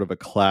have sort of a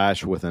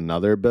clash with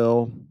another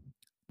bill,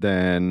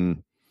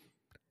 then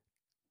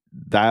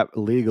that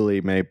legally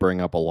may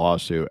bring up a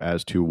lawsuit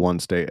as to one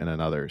state and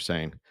another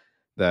saying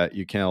that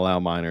you can't allow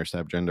minors to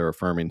have gender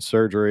affirming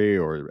surgery,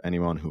 or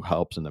anyone who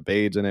helps and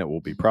aids in it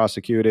will be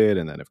prosecuted.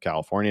 And then if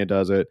California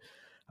does it,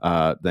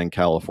 then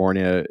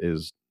California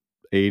is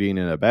aiding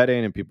and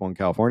abetting, and people in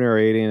California are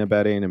aiding and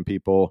abetting, and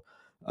people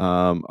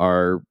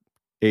are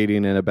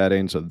aiding and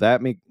abetting. So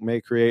that may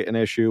create an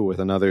issue with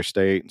another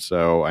state.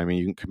 So, I mean,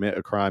 you can commit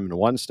a crime in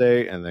one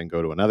state and then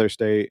go to another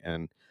state,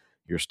 and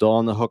you're still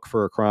on the hook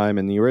for a crime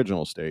in the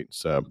original state.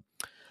 So,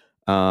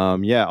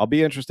 I'll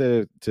be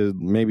interested to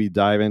maybe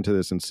dive into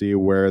this and see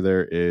where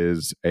there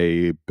is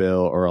a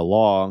bill or a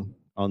law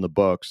on the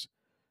books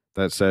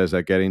that says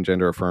that getting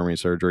gender affirming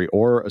surgery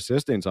or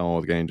assisting someone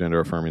with getting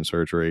gender affirming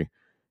surgery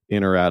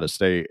in or out of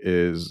state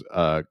is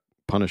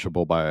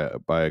punishable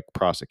by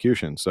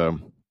prosecution. So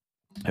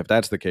if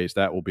that's the case,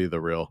 that will be the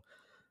real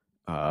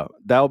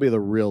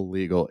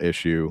legal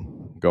issue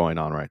going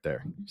on right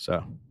there.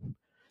 So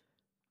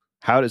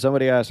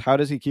somebody ask, how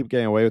does he keep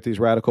getting away with these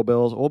radical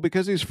bills? Well,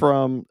 because he's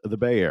from the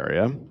Bay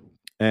Area,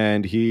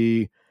 and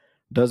he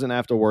doesn't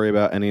have to worry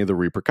about any of the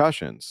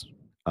repercussions.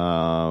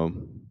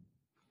 Going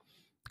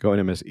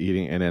to miss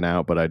eating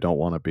In-N-Out, but I don't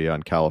want to be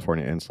on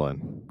California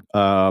insulin.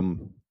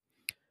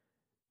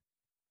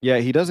 Yeah,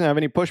 he doesn't have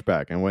any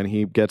pushback. And when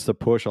he gets to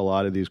push a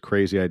lot of these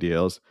crazy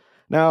ideals.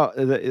 Now,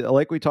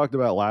 like we talked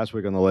about last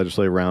week on the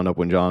Legislative Roundup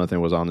when Jonathan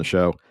was on the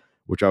show,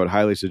 which I would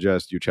highly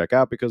suggest you check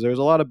out because there's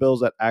a lot of bills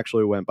that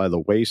actually went by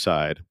the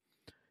wayside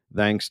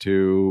thanks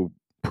to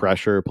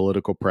pressure,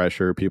 political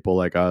pressure, people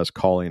like us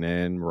calling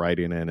in,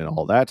 writing in, and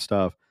all that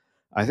stuff.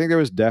 I think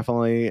there's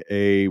definitely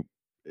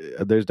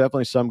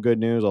some good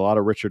news. A lot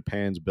of Richard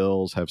Pan's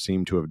bills have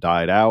seemed to have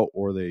died out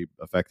or they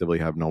effectively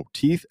have no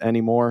teeth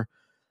anymore.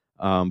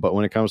 But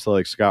when it comes to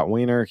like Scott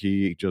Wiener,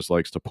 he just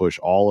likes to push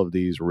all of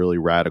these really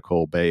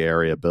radical Bay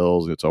Area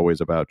bills. It's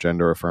always about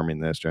gender affirming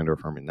this, gender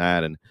affirming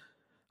that. And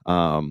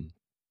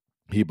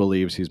he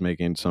believes he's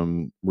making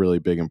some really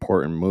big,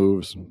 important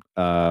moves.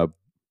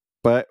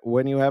 But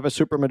when you have a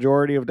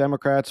supermajority of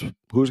Democrats,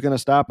 who's going to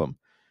stop him?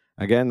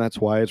 Again, that's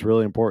why it's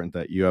really important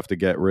that you have to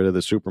get rid of the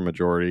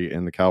supermajority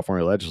in the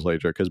California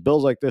legislature, because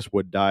bills like this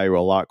would die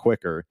a lot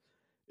quicker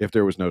if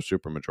there was no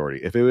supermajority.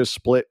 If it was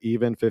split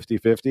even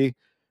 50-50,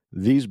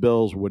 these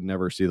bills would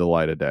never see the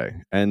light of day,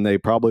 and they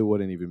probably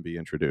wouldn't even be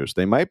introduced.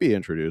 They might be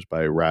introduced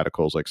by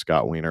radicals like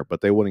Scott Wiener,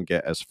 but they wouldn't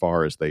get as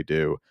far as they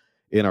do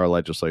in our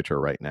legislature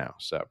right now.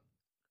 So,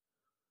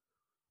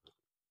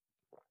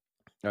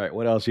 all right,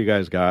 what else you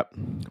guys got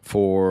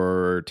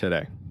for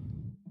today?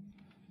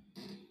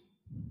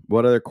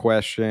 What other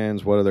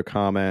questions? What other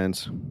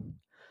comments?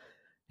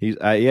 He's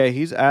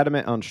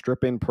adamant on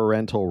stripping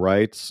parental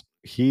rights.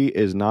 He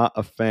is not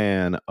a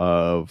fan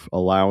of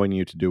allowing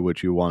you to do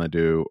what you want to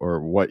do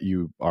or what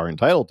you are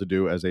entitled to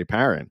do as a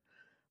parent,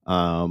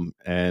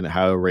 and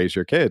how to raise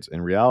your kids.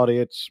 In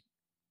reality,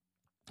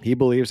 he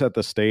believes that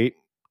the state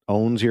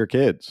owns your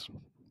kids,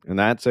 and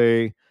that's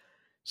a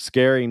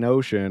scary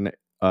notion.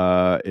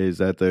 Is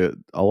that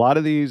a lot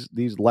of these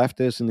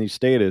leftists and these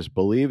statists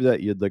believe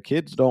that the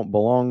kids don't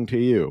belong to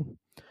you.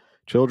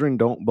 Children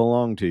don't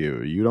belong to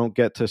you. You don't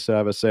get to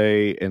have a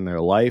say in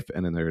their life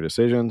and in their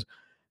decisions.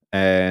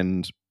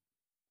 And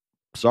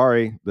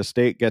sorry, the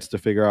state gets to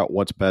figure out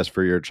what's best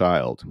for your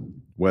child,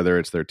 whether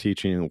it's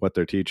what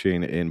they're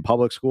teaching in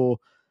public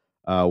school,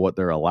 what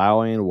they're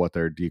allowing, what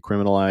they're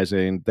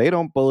decriminalizing. They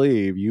don't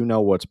believe you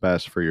know what's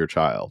best for your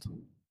child.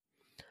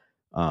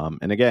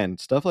 And again,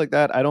 stuff like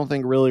that, I don't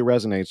think really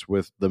resonates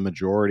with the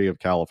majority of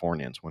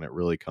Californians when it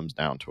really comes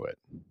down to it,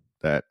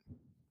 that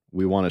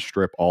we want to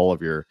strip all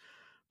of your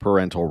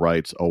parental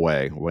rights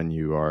away when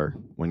you're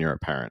a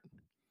parent.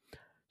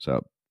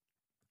 So,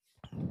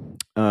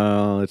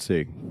 let's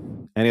see.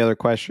 Any other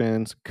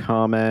questions,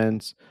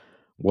 comments?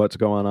 What's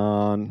going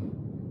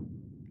on?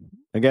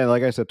 Again,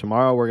 like I said,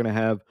 tomorrow we're going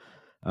to have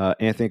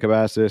Anthony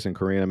Cavazos and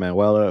Karina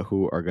Manuela,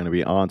 who are going to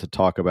be on to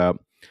talk about,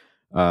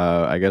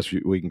 I guess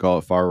we can call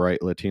it far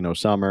right Latino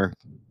summer.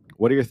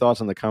 What are your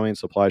thoughts on the coming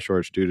supply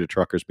shortage due to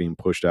truckers being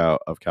pushed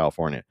out of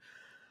California?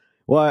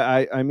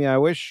 Well, I mean, I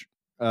wish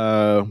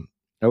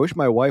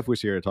my wife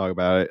was here to talk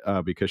about it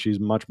because she's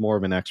much more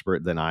of an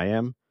expert than I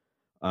am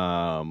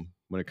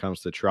when it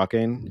comes to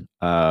trucking,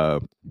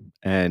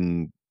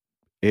 and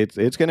it's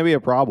going to be a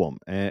problem.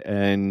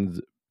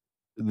 And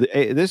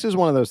this is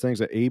one of those things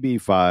that AB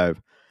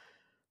 5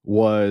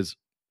 was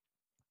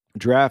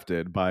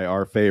drafted by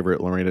our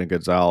favorite Lorena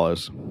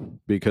Gonzalez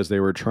because they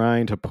were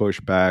trying to push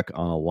back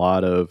on a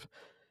lot of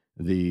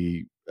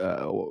the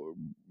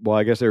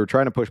I guess they were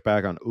trying to push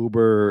back on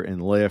Uber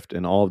and Lyft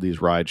and all of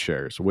these ride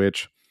shares,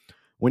 which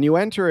when you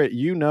enter it,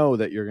 you know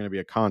that you're going to be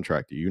a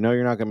contractor. You know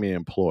you're not going to be an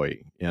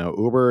employee. You know,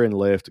 Uber and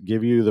Lyft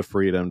give you the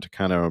freedom to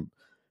kind of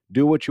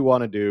do what you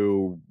want to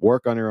do,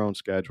 work on your own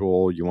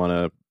schedule. You want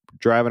to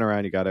driving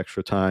around, you got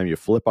extra time, you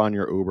flip on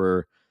your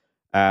Uber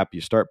app,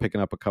 you start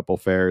picking up a couple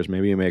fares,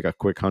 maybe you make a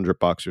quick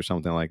 $100 or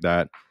something like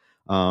that.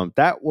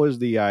 That was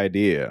the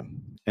idea.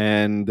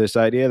 And this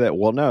idea that,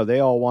 well, no, they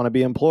all want to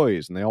be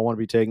employees and they all want to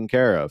be taken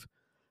care of.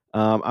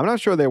 I'm not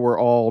sure they were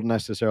all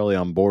necessarily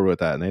on board with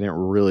that, and they didn't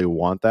really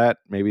want that.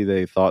 Maybe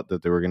they thought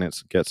that they were going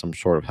to get some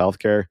sort of health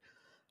care.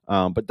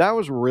 But that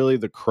was really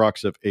the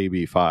crux of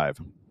AB 5,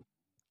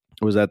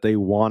 was that they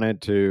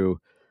wanted to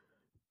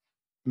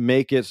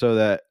make it so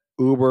that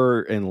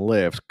Uber and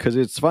Lyft, because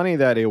it's funny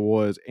that it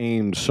was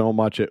aimed so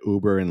much at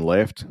Uber and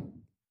Lyft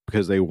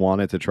because they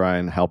wanted to try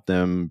and help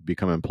them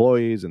become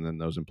employees, and then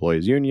those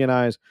employees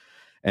unionize.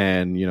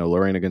 And, you know,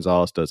 Lorena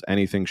Gonzalez does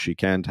anything she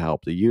can to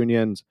help the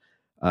unions.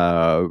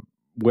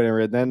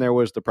 Then there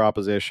was the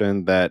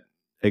proposition that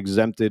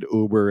exempted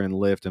Uber and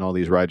Lyft and all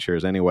these ride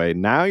shares anyway.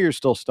 Now you're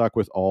still stuck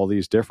with all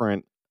these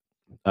different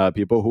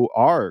people who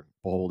are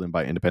beholden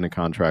by independent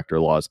contractor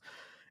laws.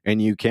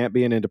 And you can't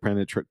be an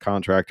independent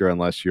contractor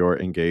unless you're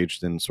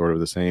engaged in sort of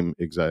the same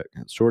exact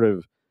sort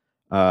of,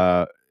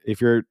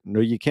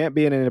 you can't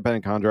be an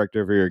independent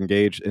contractor if you're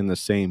engaged in the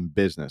same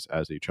business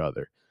as each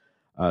other.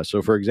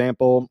 So for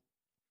example,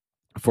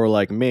 for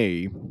like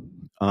me,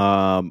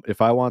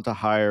 if I want to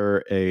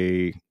hire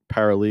a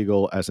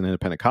paralegal as an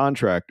independent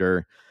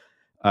contractor,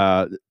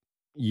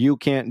 you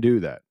can't do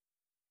that.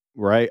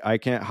 right? I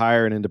can't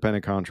hire an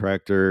independent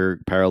contractor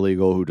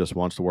paralegal who just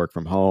wants to work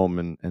from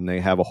home and they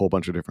have a whole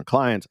bunch of different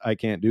clients. I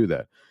can't do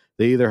that.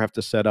 They either have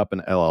to set up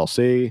an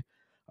LLC,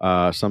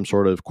 some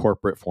sort of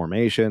corporate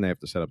formation. They have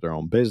to set up their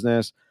own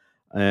business,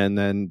 and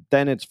then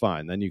it's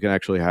fine. Then you can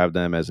actually have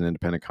them as an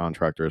independent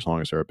contractor as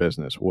long as they're a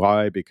business.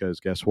 Why? Because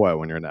guess what?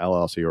 When you're an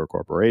LLC or a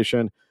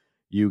corporation,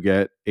 you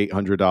get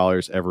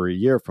 $800 every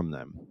year from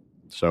them.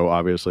 So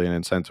obviously, an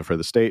incentive for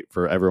the state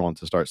for everyone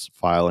to start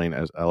filing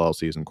as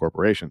LLCs and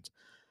corporations.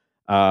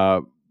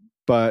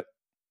 But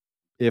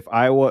if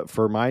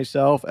for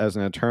myself as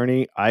an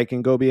attorney, I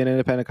can go be an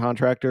independent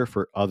contractor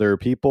for other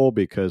people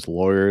because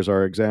lawyers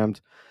are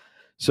exempt.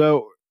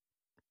 So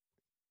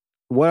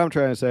what I'm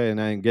trying to say, and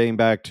then getting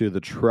back to the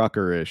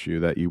trucker issue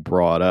that you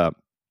brought up,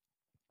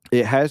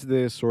 it has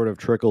this sort of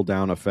trickle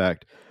down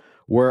effect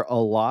where a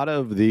lot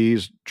of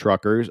these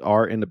truckers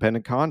are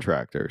independent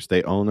contractors.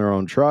 They own their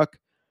own truck.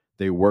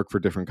 They work for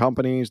different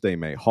companies. They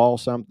may haul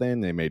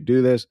something. They may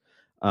do this.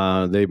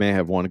 They may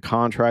have one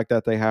contract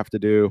that they have to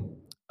do.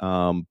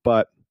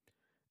 But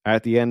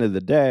at the end of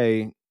the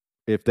day,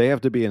 if they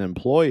have to be an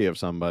employee of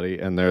somebody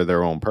and they're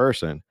their own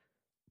person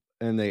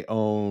and they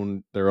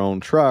own their own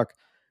truck,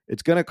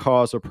 it's going to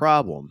cause a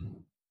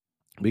problem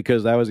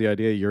because that was the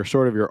idea. You're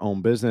sort of your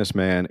own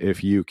businessman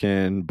if you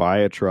can buy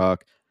a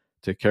truck,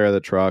 take care of the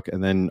truck,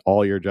 and then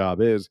all your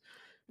job is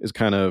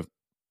kind of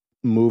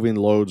moving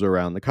loads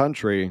around the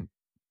country.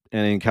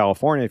 And in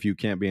California, if you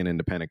can't be an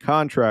independent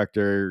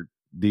contractor,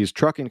 these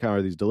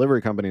these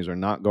delivery companies are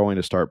not going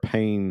to start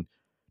paying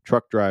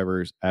truck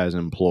drivers as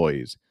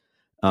employees.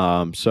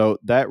 So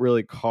that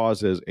really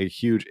causes a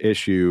huge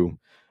issue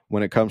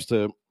when it comes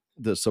to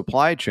the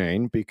supply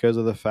chain because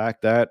of the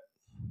fact that,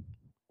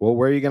 well,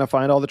 where are you going to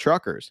find all the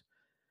truckers?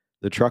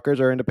 The truckers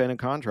are independent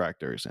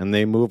contractors and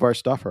they move our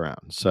stuff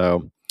around.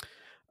 So,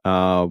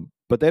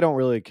 but they don't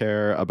really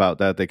care about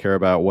that. They care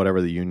about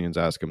whatever the unions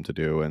ask them to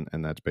do.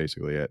 And that's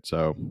basically it.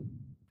 So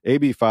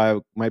AB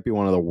 5 might be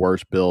one of the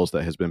worst bills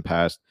that has been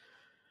passed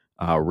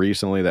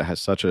recently that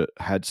has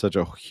had such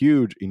a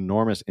huge,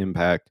 enormous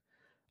impact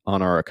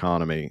on our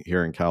economy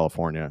here in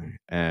California.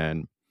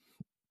 And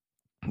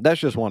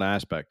that's just one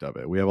aspect of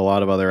it. We have a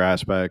lot of other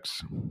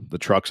aspects. The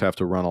trucks have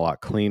to run a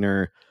lot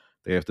cleaner.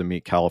 They have to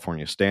meet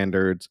California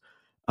standards.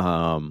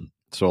 So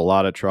a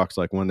lot of trucks,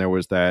 like when there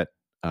was that,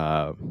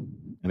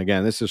 and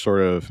again, this is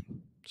sort of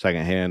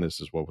secondhand. This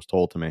is what was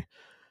told to me.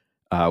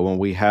 When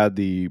we had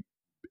the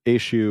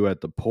issue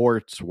at the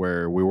ports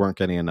where we weren't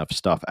getting enough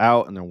stuff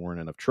out and there weren't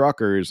enough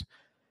truckers,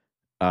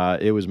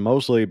 it was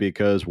mostly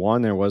because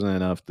one, there wasn't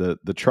enough.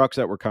 The trucks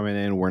that were coming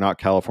in were not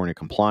California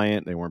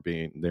compliant. They weren't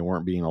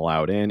being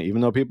allowed in,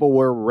 even though people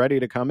were ready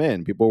to come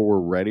in. People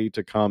were ready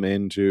to come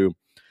into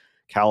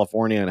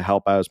California and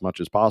help out as much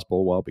as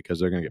possible. Well, because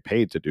they're going to get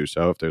paid to do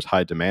so. If there's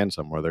high demand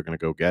somewhere, they're going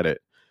to go get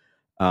it.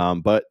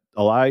 But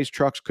a lot of these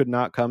trucks could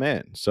not come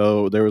in.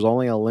 So there was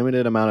only a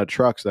limited amount of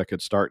trucks that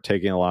could start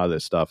taking a lot of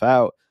this stuff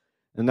out.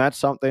 And that's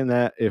something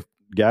that if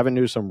Gavin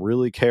Newsom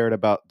really cared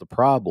about the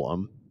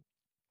problem,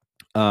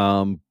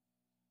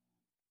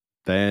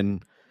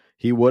 then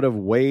he would have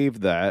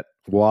waived that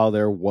while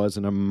there was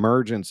an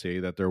emergency,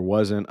 that there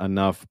wasn't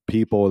enough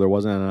people, there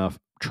wasn't enough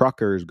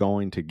truckers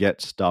going to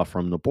get stuff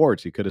from the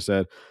ports. He could have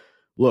said,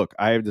 look,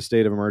 I have the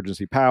state of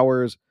emergency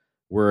powers.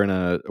 We're in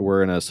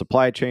a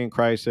supply chain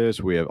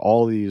crisis. We have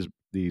all these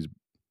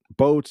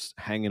boats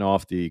hanging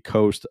off the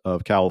coast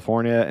of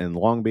California and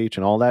Long Beach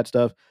and all that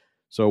stuff.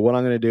 So what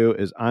I'm going to do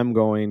is I'm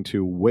going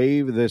to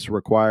waive this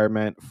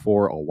requirement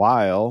for a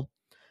while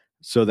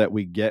so that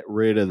we get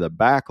rid of the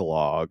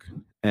backlog,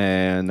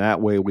 and that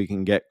way we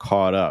can get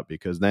caught up,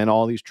 because then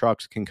all these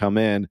trucks can come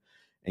in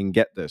and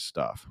get this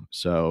stuff.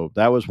 So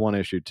that was one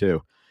issue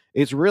too.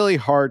 It's really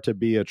hard to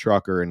be a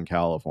trucker in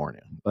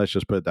California. Let's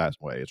just put it that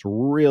way. It's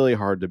really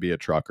hard to be a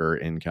trucker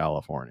in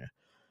California.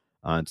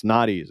 It's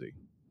not easy.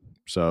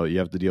 So you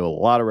have to deal with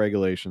a lot of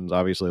regulations,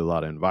 obviously a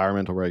lot of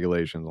environmental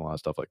regulations, a lot of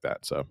stuff like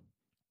that. So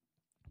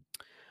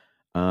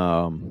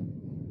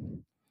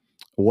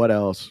what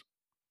else?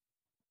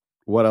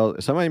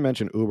 Somebody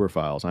mentioned Uber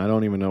files. I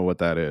don't even know what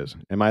that is.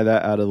 Am I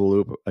that out of the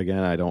loop?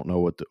 Again, I don't know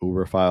what the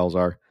Uber files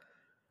are.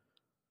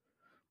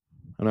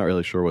 I'm not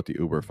really sure what the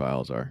Uber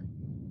files are.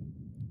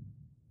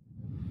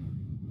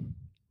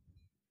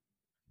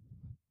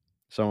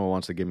 Someone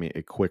wants to give me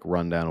a quick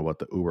rundown of what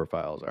the Uber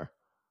files are.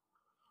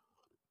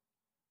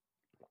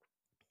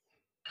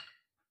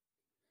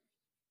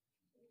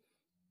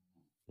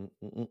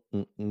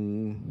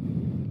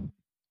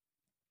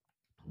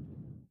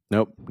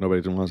 Nope,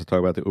 nobody wants to talk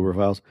about the Uber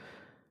files.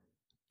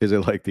 Is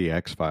it like the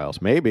X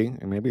Files? Maybe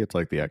it's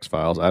like the X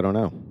Files. I don't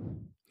know.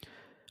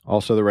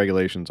 Also, the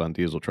regulations on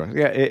diesel trucks.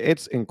 Yeah,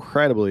 it's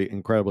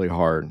incredibly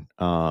hard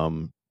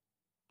to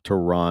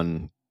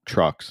run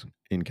trucks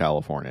in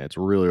California. It's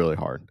really, really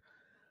hard.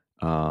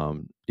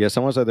 Yeah,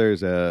 someone said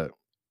there's a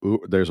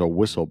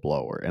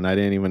whistleblower, and I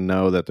didn't even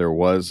know that there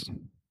was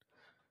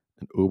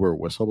an Uber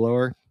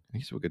whistleblower. I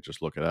guess we could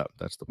just look it up.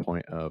 That's the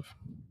point of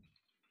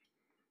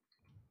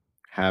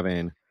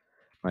having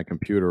my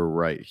computer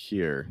right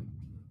here.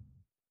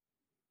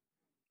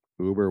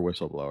 Uber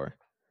whistleblower.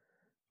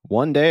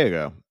 1 day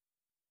ago.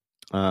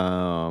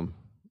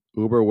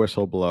 Uber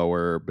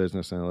whistleblower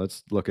business, and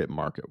let's look at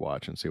Market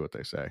Watch and see what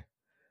they say.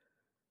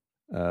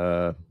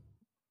 Uber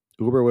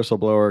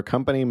whistleblower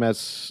company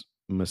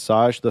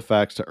massage the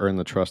facts to earn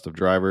the trust of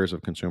drivers,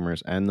 of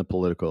consumers, and the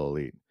political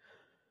elite.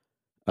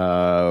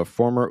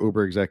 Former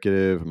Uber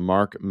executive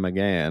Mark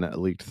McGann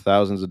leaked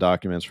thousands of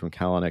documents from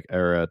Kalanick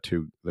era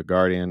to The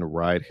Guardian.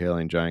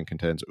 Ride-hailing giant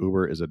contends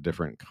Uber is a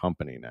different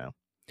company now.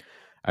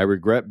 I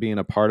regret being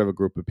a part of a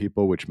group of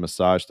people which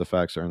massage the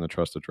facts to earn the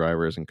trust of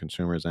drivers and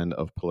consumers and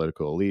of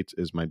political elites.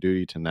 It is my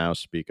duty to now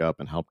speak up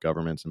and help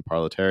governments and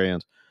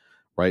parliamentarians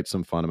right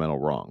some fundamental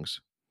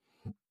wrongs.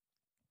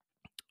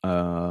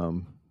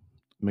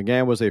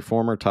 McGann was a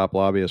former top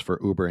lobbyist for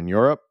Uber in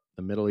Europe,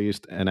 the Middle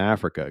East, and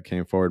Africa.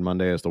 Came forward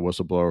Monday as the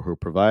whistleblower who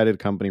provided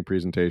company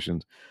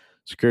presentations,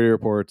 security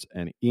reports,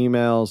 and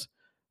emails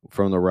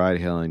from the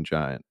ride-hailing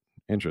giant.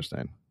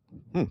 Interesting.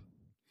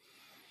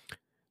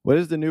 What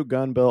is the new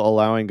gun bill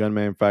allowing gun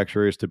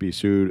manufacturers to be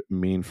sued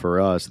mean for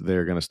us?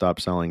 They're going to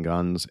stop selling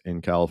guns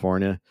in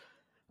California.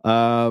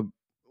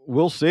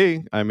 We'll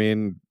see. I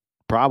mean,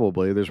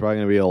 probably. There's probably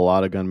going to be a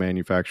lot of gun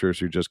manufacturers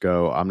who just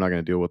go, I'm not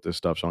going to deal with this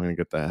stuff, so I'm going to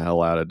get the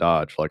hell out of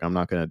Dodge. Like, I'm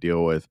not going to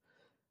deal with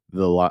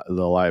the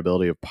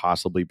liability of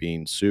possibly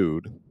being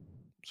sued.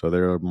 So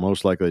they're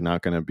most likely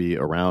not going to be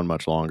around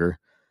much longer.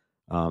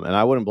 And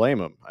I wouldn't blame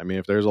them. I mean,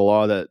 if there's a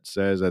law that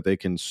says that they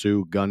can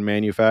sue gun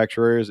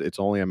manufacturers, it's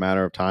only a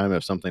matter of time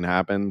if something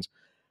happens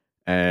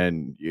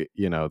and,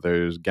 you know,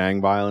 there's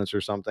gang violence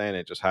or something.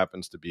 It just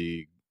happens to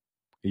be,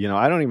 you know,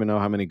 I don't even know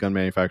how many gun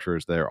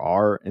manufacturers there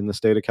are in the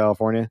state of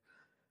California.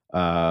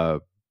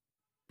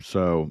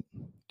 So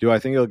do I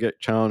think it'll get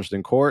challenged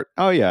in court?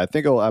 Oh, yeah, I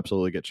think it'll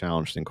absolutely get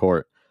challenged in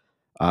court.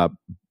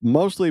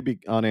 Mostly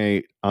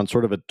on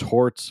sort of a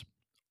torts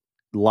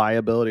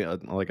liability,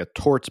 like a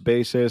torts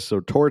basis. So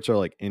torts are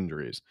like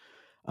injuries,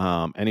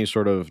 any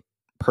sort of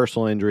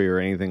personal injury or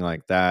anything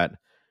like that.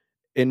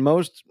 In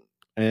most,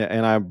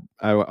 and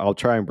I'll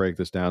try and break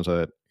this down so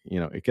that, you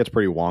know, it gets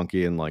pretty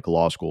wonky in like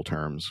law school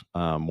terms,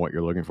 what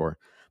you're looking for.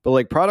 But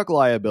like product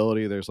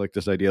liability, there's like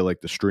this idea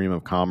like the stream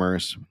of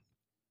commerce,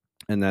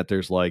 and that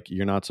there's like,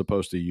 you're not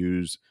supposed to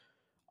use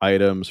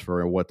items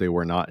for what they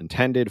were not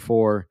intended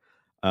for.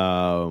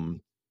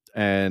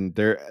 And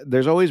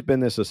there's always been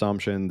this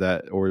assumption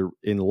that, or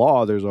in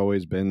law, there's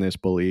always been this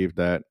belief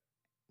that,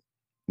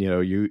 you know,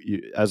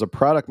 you as a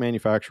product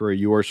manufacturer,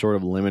 you are sort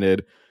of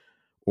limited,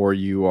 or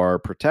you are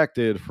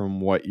protected from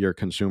what your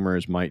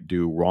consumers might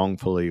do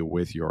wrongfully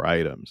with your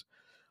items.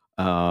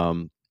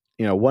 You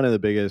know, one of the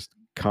biggest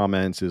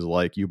comments is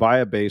like, you buy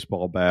a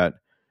baseball bat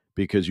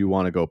because you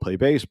want to go play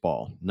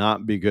baseball,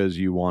 not because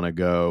you want to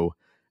go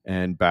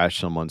and bash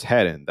someone's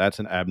head in. That's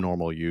an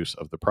abnormal use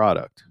of the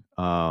product.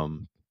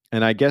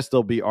 And I guess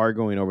they'll be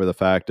arguing over the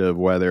fact of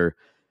whether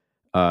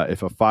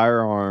if a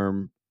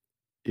firearm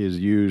is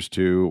used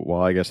to,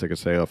 well, I guess they could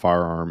say a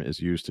firearm is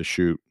used to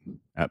shoot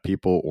at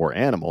people or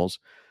animals.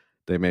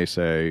 They may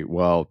say,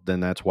 well,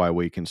 then that's why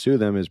we can sue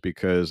them, is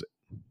because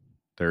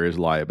there is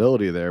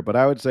liability there. But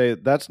I would say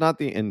that's not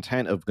the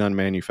intent of gun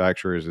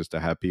manufacturers, is to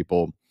have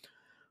people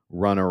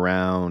run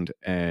around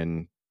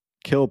and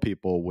kill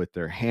people with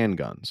their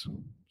handguns.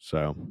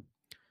 So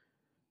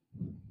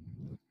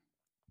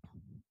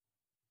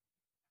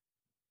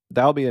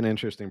that'll be an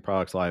interesting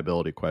products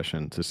liability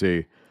question to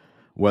see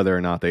whether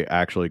or not they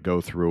actually go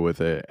through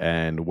with it,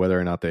 and whether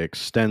or not they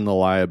extend the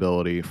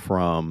liability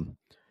from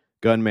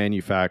gun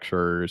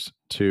manufacturers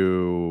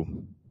to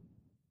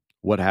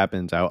what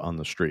happens out on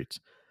the streets.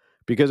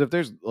 Because if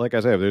there's, like I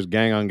said, if there's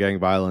gang on gang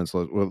violence,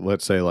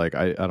 let's say like,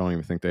 I don't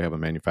even think they have a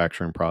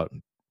manufacturing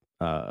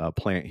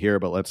plant here,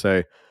 but let's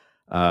say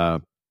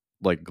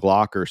like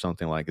Glock or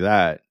something like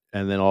that.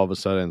 And then all of a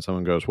sudden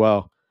someone goes,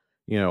 well,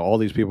 you know, all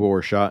these people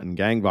were shot in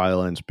gang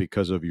violence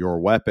because of your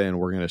weapon.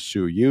 We're going to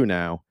sue you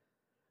now.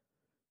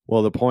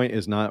 Well, the point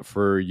is not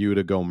for you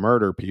to go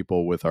murder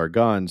people with our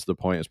guns. The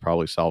point is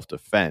probably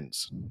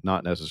self-defense,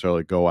 not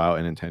necessarily go out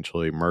and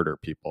intentionally murder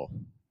people.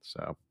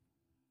 So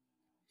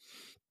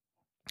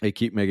they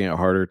keep making it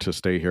harder to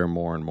stay here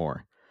more and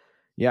more.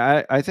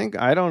 Yeah, I think,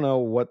 I don't know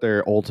what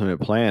their ultimate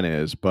plan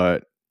is,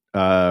 but,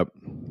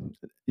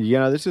 you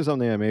know, this is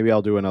something that maybe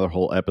I'll do another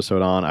whole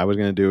episode on. I was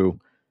going to do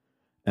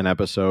an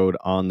episode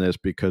on this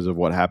because of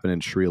what happened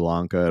in Sri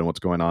Lanka and what's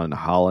going on in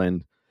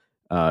Holland.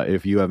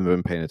 If you haven't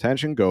been paying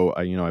attention, go,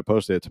 you know, I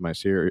posted it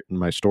to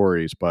my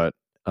stories, but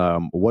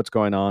what's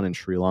going on in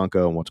Sri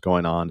Lanka and what's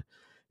going on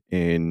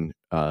in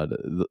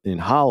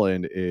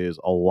Holland is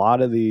a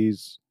lot of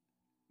these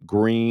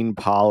green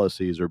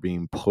policies are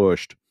being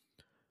pushed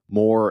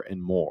more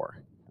and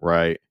more,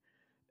 right?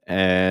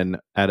 And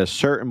at a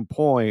certain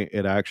point,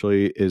 it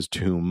actually is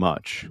too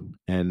much.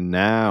 And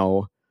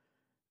now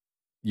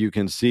you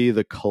can see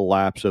the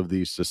collapse of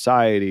these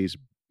societies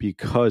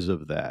because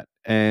of that.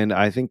 And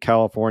I think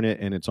California,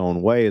 in its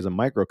own way, is a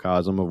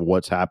microcosm of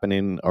what's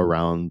happening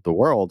around the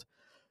world,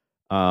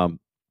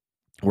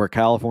 where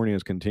California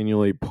is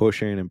continually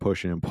pushing and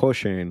pushing and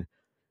pushing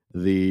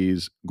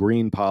these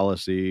green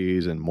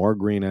policies and more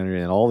green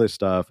energy and all this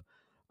stuff.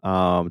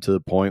 to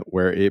the point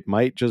where it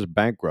might just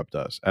bankrupt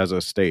us as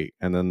a state.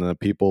 And then the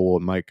people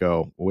might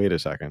go, wait a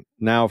second.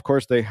 Now, of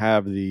course, they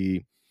have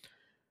the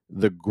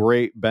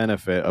great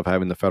benefit of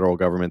having the federal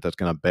government that's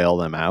going to bail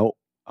them out.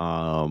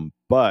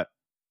 But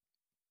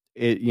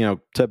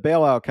to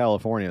bail out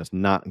California is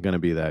not going to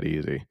be that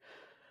easy.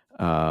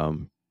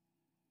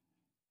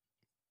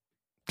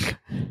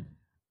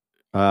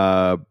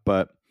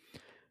 But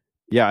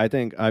yeah, I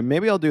think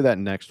maybe I'll do that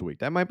next week.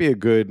 That might be a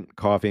good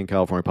Coffee in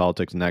California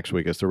Politics next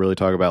week, is to really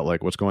talk about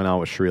like what's going on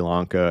with Sri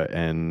Lanka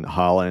and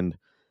Holland,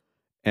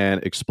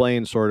 and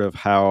explain sort of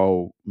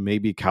how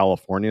maybe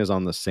California is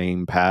on the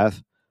same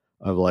path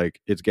of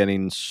like it's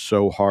getting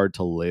so hard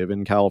to live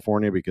in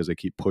California because they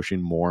keep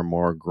pushing more and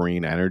more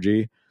green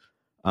energy.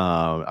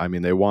 I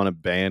mean, they want to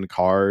ban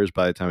cars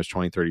by the time it's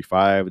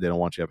 2035. They don't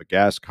want you to have a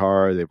gas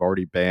car. They've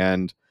already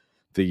banned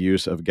the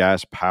use of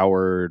gas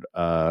powered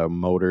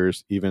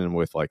motors, even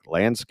with like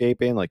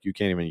landscaping. Like you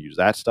can't even use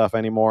that stuff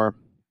anymore.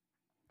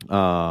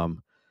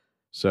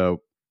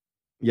 So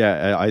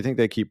yeah, I think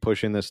they keep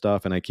pushing this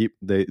stuff, and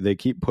they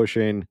keep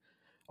pushing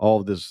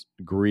all of this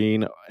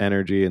green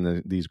energy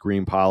and these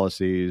green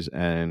policies,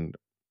 and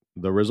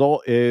the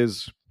result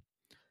is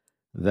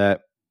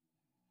that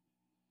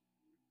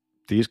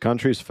these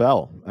countries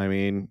fell. I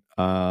mean,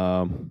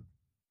 yeah,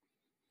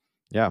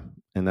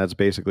 and that's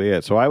basically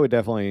it. So I would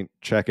definitely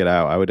check it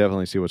out. I would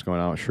definitely see what's going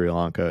on with Sri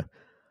Lanka.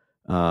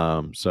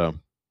 So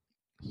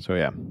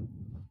yeah,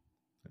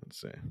 let's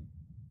see.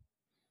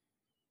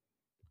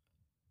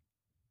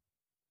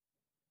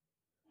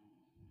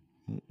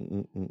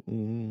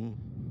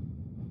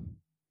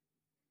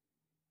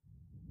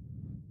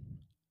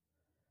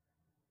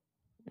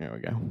 There we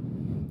go.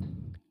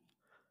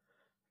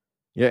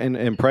 Yeah,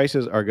 and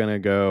prices are going to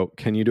go.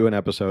 Can you do an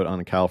episode on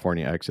the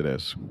California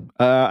Exodus?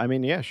 I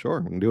mean, yeah,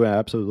 sure. We can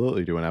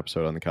absolutely do an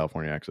episode on the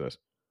California Exodus.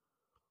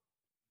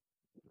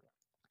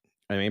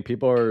 I mean,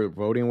 people are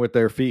voting with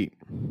their feet.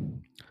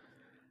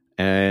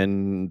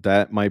 And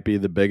that might be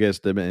the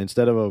biggest,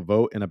 instead of a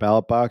vote in a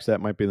ballot box,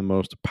 that might be the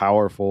most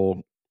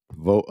powerful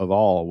vote of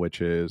all,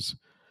 which is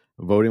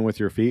voting with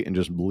your feet and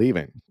just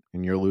leaving,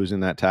 and you're losing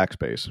that tax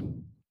base.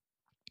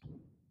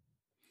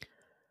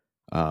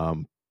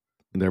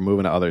 They're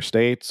moving to other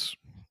states.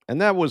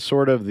 And that was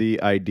sort of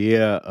the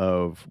idea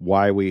of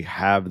why we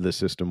have the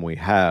system we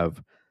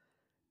have,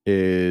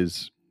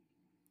 is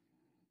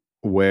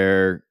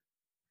where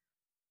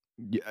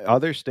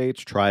other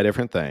states try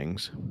different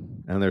things,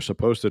 and they're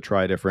supposed to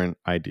try different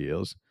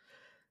ideas.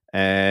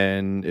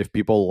 And if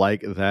people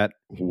like that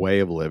way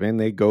of living,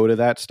 they go to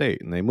that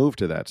state and they move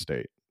to that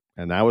state.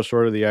 And that was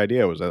sort of the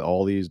idea, was that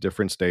all these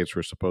different states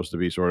were supposed to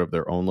be sort of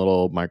their own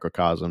little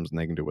microcosms, and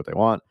they can do what they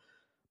want.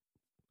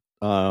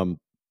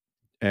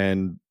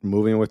 And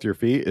voting with your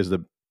feet is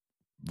the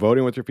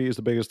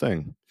biggest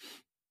thing.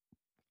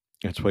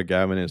 That's what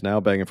Gavin is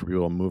now begging for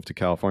people to move to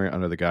California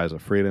under the guise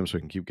of freedom, so he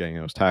can keep getting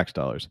those tax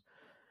dollars.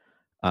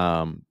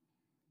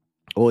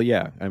 Well,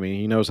 yeah, I mean,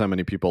 he knows how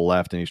many people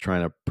left, and he's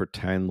trying to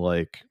pretend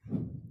like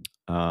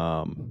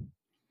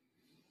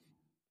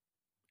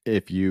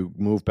if you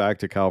move back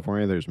to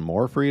California, there's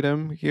more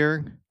freedom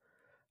here.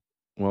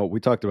 Well,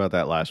 we talked about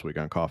that last week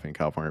on Coffee in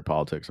California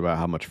Politics, about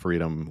how much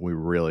freedom we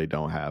really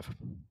don't have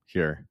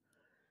here.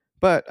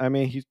 But, I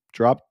mean, he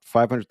dropped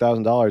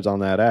 $500,000 on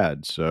that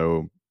ad.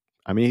 So,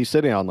 I mean, he's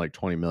sitting on like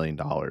 $20 million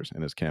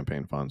in his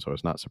campaign fund. So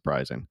it's not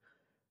surprising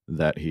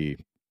that he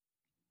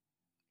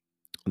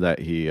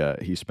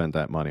spent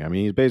that money. I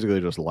mean, he's basically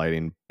just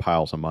lighting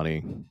piles of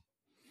money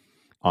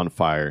on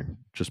fire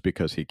just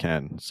because he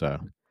can. So,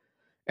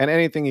 and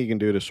anything he can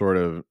do to sort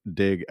of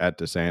dig at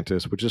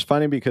DeSantis, which is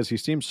funny because he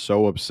seems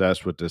so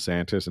obsessed with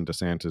DeSantis, and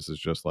DeSantis is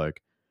just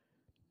like,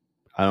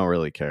 I don't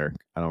really care.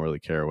 I don't really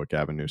care what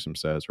Gavin Newsom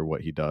says or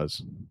what he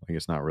does. Like,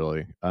 it's not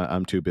really.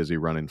 I'm too busy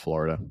running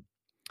Florida.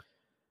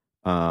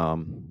 All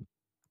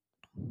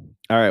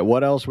right,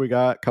 what else we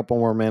got? Couple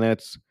more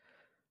minutes.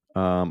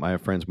 I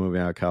have friends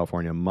moving out of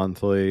California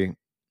monthly.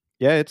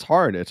 Yeah, it's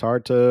hard. It's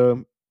hard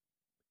to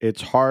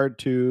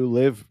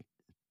live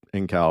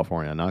in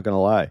California. Not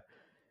gonna lie.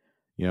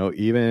 You know,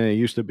 even it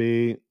used to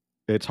be,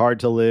 it's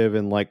hard to live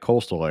in like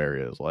coastal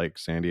areas like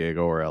San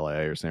Diego or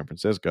LA or San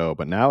Francisco,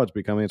 but now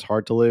it's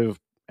hard to live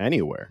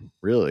anywhere,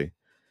 really.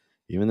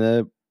 Even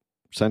the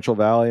Central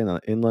Valley and the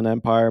Inland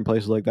Empire and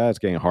places like that, it's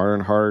getting harder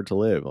and harder to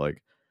live.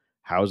 Like,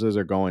 houses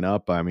are going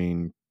up. I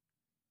mean,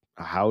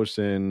 a house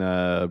in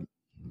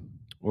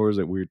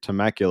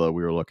Temecula,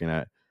 we were looking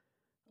at,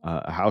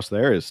 a house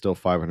there is still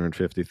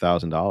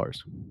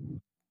 $550,000.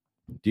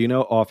 Do you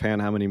know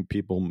offhand how many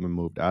people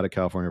moved out of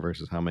California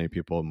versus how many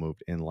people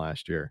moved in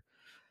last year?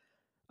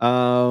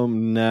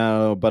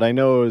 No, but I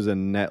know it was a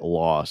net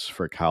loss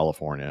for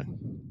California.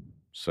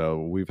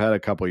 So we've had a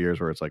couple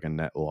years where it's like a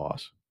net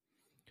loss.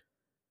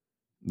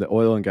 The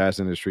oil and gas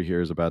industry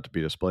here is about to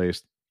be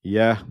displaced.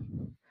 Yeah.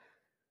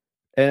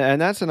 And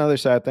that's another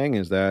sad thing,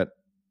 is that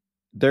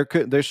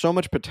there's so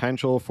much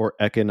potential for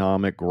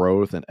economic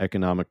growth and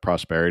economic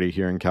prosperity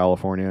here in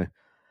California.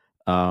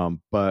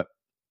 But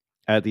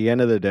at the end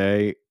of the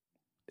day,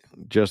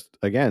 just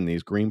again,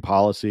 these green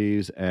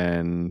policies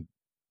and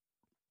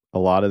a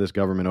lot of this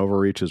government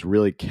overreach is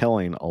really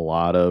killing a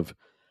lot of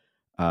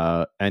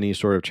any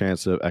sort of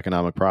chance of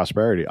economic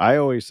prosperity. I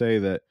always say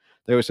that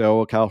they always say, "Oh,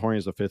 well, California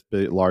is the fifth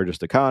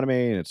largest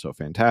economy, and it's so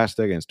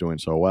fantastic, and it's doing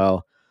so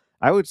well."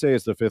 I would say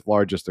it's the fifth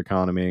largest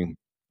economy,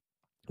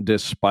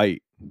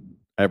 despite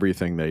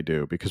everything they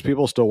do, because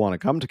people still want to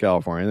come to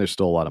California. There's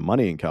still a lot of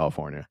money in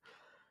California.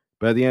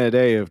 But at the end of the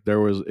day,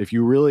 if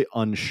you really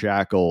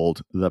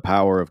unshackled the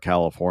power of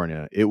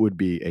California, it would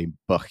be a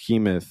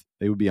behemoth.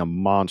 It would be a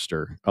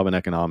monster of an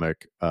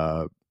economic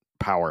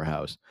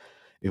powerhouse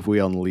if we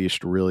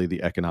unleashed really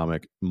the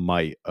economic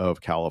might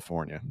of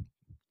California.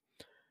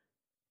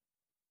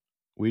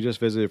 We just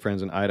visited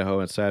friends in Idaho.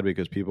 And it's sad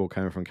because people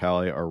coming from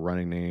Cali are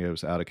running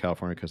natives out of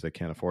California because they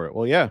can't afford it.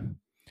 Well, yeah.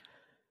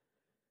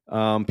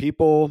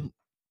 People,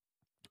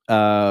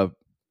 they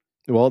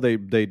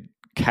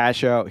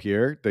cash out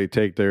here. They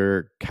take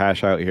their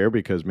cash out here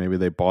because maybe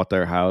they bought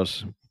their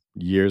house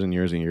years and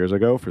years and years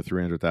ago for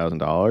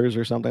 $300,000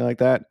 or something like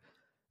that.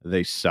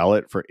 They sell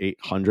it for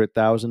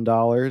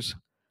 $800,000.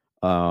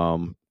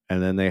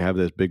 And then they have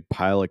this big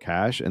pile of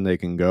cash, and they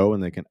can go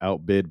and they can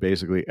outbid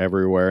basically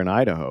everywhere in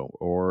Idaho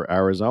or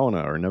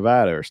Arizona or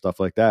Nevada or stuff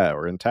like that,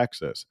 or in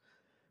Texas.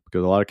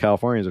 Because a lot of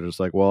Californians are just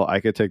like, well, I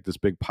could take this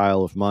big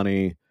pile of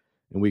money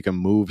and we can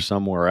move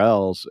somewhere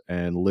else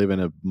and live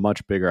in a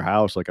much bigger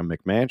house like a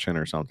McMansion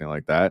or something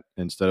like that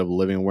instead of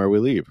living where we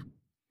live.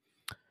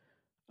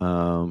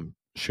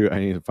 Shoot, I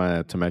need to find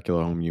that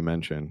Temecula home you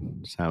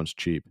mentioned. Sounds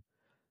cheap.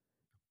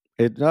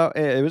 It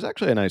was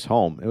actually a nice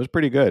home. It was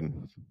pretty good,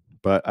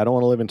 but I don't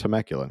want to live in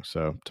Temecula.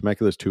 So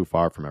Temecula is too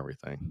far from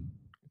everything.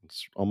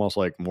 It's almost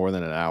like more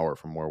than an hour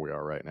from where we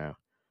are right now.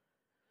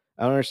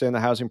 I don't understand the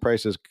housing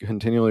prices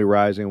continually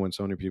rising when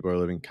so many people are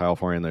living in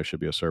California and there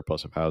should be a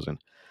surplus of housing.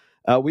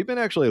 We've been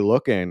actually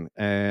looking,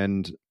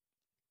 and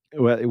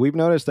we've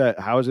noticed that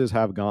houses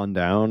have gone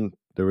down.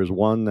 There was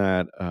one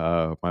that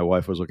my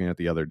wife was looking at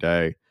the other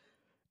day,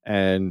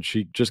 and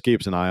she just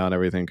keeps an eye on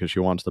everything because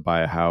she wants to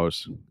buy a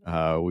house.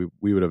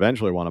 We would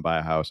eventually want to buy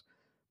a house,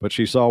 but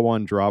she saw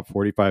one drop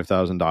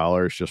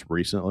 $45,000 just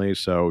recently.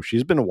 So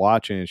she's been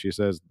watching, and she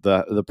says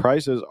the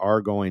prices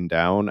are going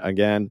down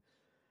again.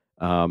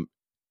 But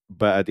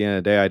at the end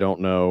of the day, I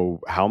don't know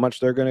how much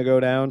they're going to go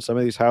down. Some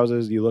of these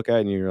houses you look at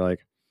and you're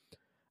like,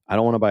 I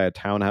don't want to buy a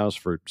townhouse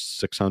for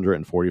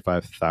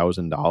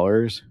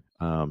 $645,000.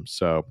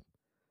 So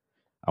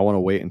I want to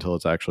wait until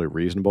it's actually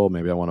reasonable.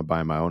 Maybe I want to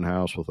buy my own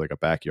house with like a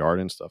backyard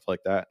and stuff like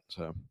that.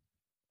 So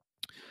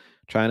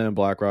China and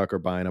BlackRock are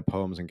buying up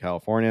homes in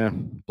California.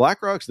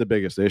 BlackRock's the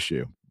biggest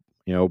issue.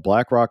 You know,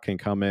 BlackRock can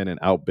come in and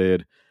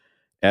outbid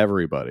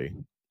everybody.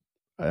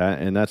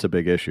 And that's a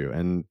big issue.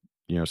 And,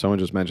 you know, someone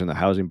just mentioned the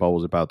housing bubble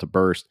is about to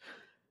burst.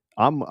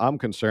 I'm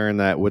concerned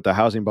that with the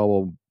housing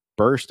bubble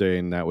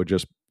bursting, that would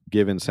just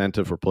give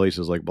incentive for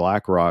places like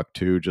BlackRock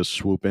to just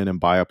swoop in and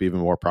buy up even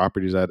more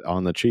properties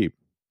on the cheap.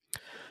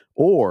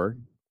 Or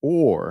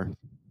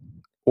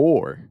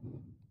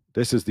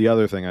this is the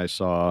other thing I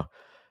saw. I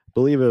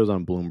believe it was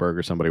on Bloomberg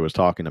or somebody was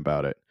talking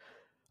about it.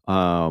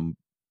 Actually,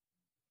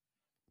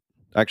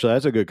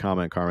 that's a good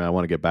comment, Carmen. I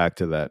want to get back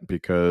to that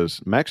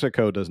because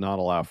Mexico does not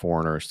allow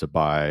foreigners to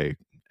buy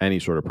any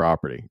sort of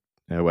property.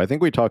 And I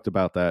think we talked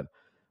about that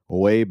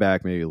way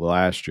back maybe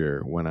last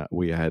year when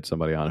we had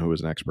somebody on who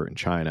was an expert in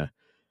China.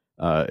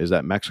 Is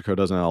that Mexico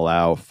doesn't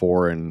allow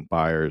foreign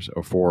buyers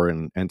or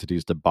foreign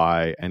entities to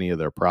buy any of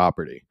their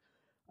property.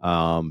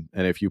 And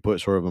if you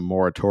put sort of a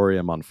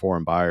moratorium on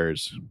foreign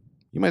buyers,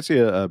 you might see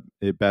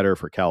it better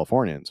for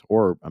Californians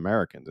or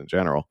Americans in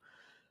general.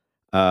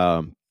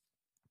 But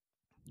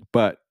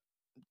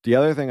the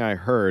other thing I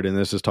heard, and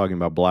this is talking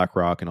about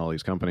BlackRock and all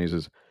these companies,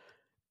 is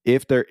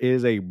if there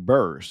is a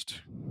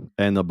burst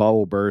and the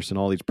bubble bursts and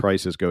all these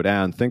prices go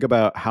down, think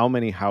about how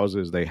many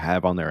houses they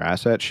have on their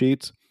asset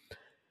sheets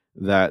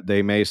that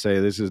they may say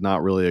this is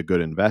not really a good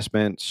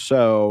investment.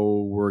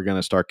 So we're going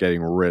to start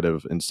getting rid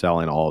of and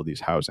selling all of these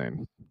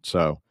housing.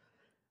 So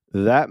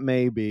that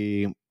may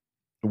be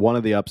one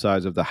of the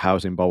upsides of the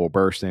housing bubble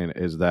bursting,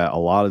 is that a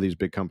lot of these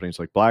big companies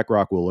like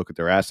BlackRock will look at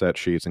their asset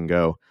sheets and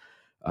go,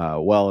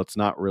 well, it's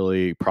not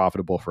really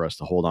profitable for us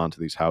to hold on to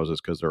these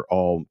houses because they're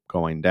all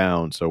going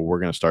down. So we're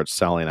going to start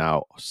selling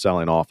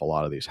off a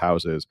lot of these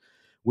houses,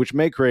 which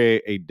may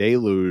create a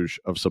deluge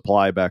of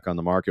supply back on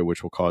the market,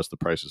 which will cause the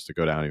prices to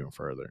go down even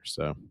further.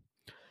 So,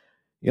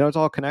 you know, it's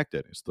all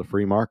connected. It's the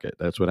free market.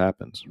 That's what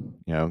happens.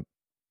 You know,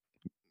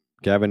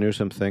 Gavin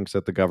Newsom thinks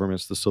that the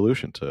government's the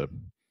solution to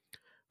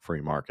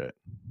free market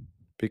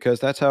because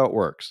that's how it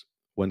works.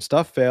 When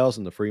stuff fails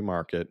in the free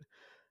market,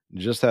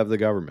 just have the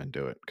government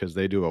do it because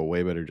they do a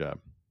way better job.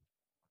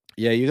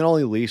 Yeah, you can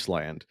only lease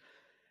land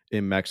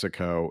in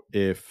Mexico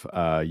if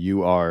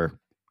you are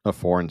a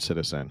foreign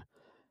citizen.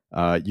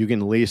 You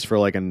can lease for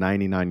like a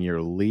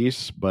 99-year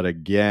lease, but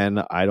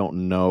again, I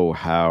don't know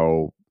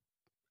how,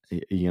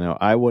 you know,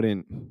 I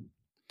wouldn't,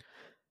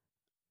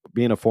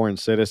 being a foreign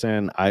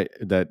citizen,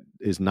 that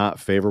is not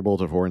favorable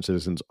to foreign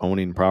citizens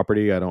owning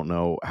property. I don't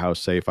know how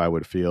safe I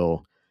would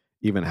feel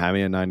even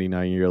having a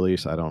 99-year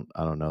lease. I don't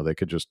know. They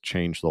could just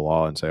change the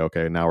law and say,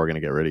 okay, now we're going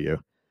to get rid of you.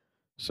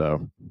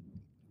 So,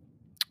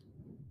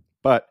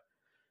 but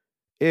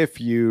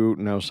if you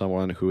know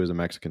someone who is a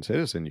Mexican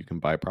citizen, you can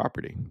buy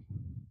property.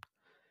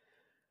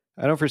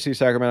 I don't foresee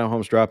Sacramento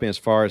homes dropping as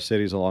far as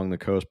cities along the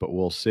coast, but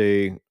we'll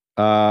see.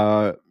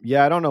 Yeah,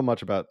 I don't know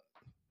much about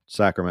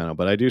Sacramento,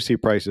 but I do see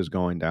prices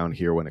going down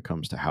here when it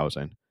comes to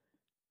housing.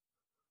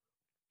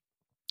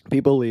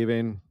 People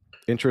leaving,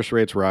 interest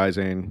rates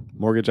rising,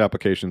 mortgage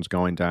applications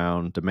going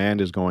down, demand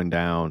is going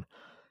down.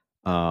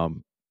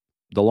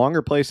 The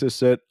longer places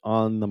sit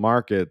on the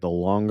market, the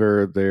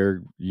longer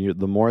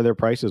the more their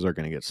prices are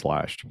going to get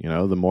slashed.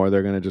 The more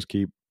they're going to just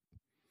keep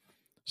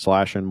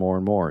slashing more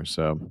and more.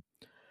 So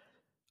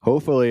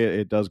hopefully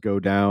it does go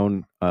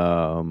down.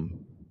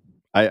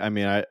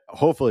 I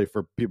hopefully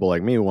for people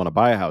like me who want to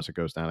buy a house, it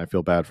goes down. I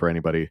feel bad for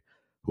anybody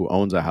who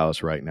owns a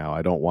house right now.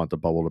 I don't want the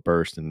bubble to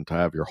burst and to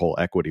have your whole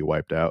equity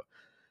wiped out.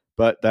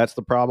 But that's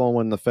the problem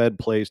when the Fed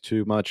plays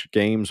too much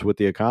games with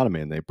the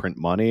economy and they print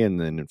money and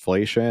then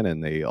inflation,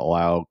 and they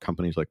allow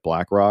companies like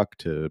BlackRock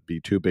to be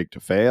too big to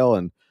fail.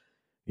 And,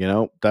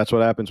 that's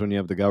what happens when you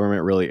have the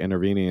government really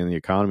intervening in the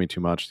economy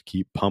too much to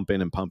keep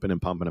pumping and pumping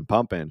and pumping and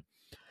pumping,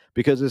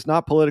 because it's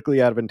not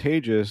politically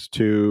advantageous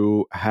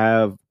to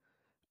have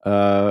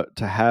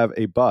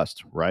a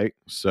bust, right?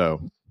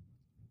 So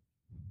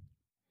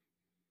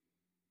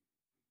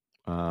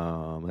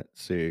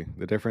let's see.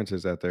 The difference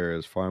is that there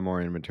is far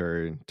more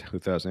inventory in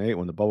 2008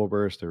 when the bubble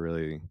burst. There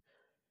really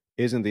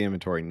isn't the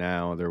inventory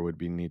now. There would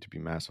need to be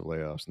massive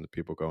layoffs and the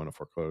people go into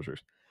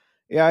foreclosures.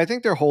 Yeah, I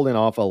think they're holding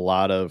off a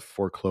lot of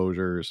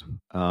foreclosures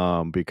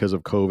because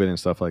of COVID and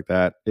stuff like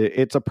that.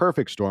 It's a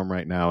perfect storm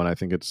right now, and I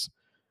think it's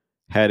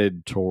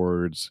headed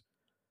towards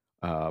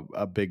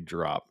a big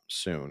drop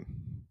soon.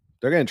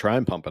 They're going to try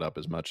and pump it up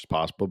as much as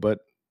possible, but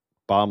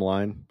bottom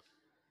line,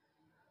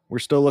 we're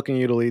still looking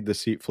at you to lead the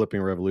seat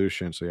flipping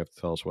revolution, so you have to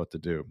tell us what to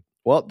do.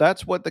 Well,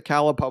 that's what the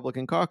Cal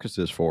Republican Caucus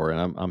is for,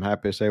 and I'm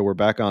happy to say we're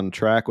back on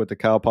track with the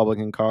Cal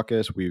Republican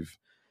Caucus. We've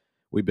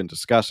been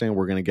discussing.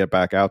 We're going to get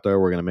back out there.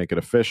 We're going to make it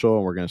official,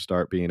 and we're going to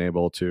start being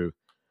able to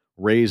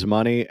raise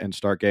money and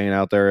start getting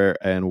out there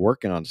and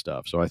working on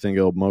stuff. So I think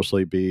it'll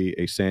mostly be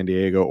a San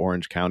Diego,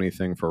 Orange County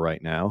thing for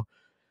right now,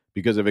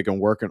 because if it can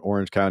work in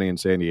Orange County and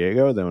San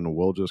Diego, then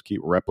we'll just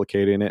keep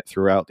replicating it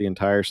throughout the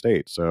entire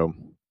state. So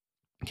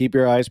keep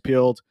your eyes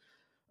peeled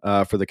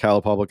for the Cal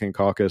Republican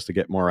Caucus to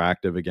get more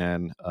active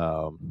again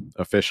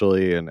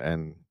officially,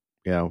 and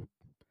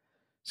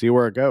see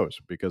where it goes,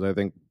 because I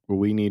think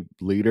we need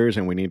leaders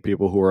and we need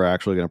people who are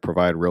actually going to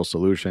provide real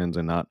solutions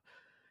and not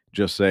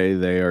just say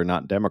they are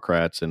not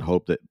Democrats and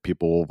hope that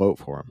people will vote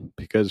for them.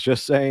 Because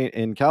just saying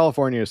in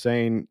California,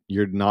 saying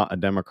you're not a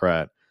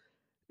Democrat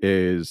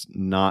is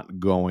not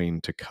going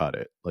to cut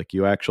it. Like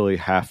you actually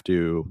have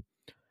to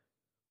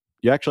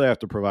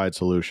provide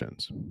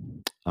solutions.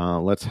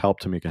 Let's help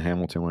Tamika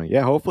Hamilton win.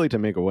 Yeah, hopefully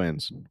Tamika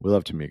wins. We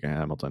love Tamika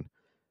Hamilton.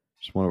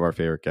 She's one of our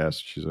favorite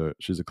guests.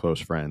 She's a close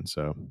friend.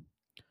 So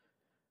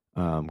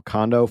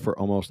condo for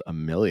almost $1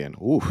 million.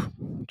 Oof,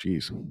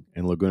 geez.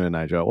 In Laguna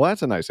Niguel. Well,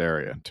 that's a nice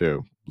area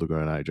too,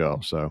 Laguna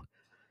Niguel. So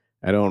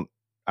I don't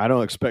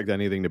expect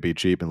anything to be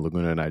cheap in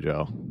Laguna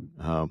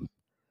Niguel.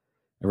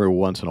 Every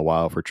once in a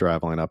while for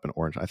traveling up in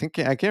Orange. I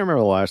can't remember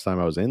the last time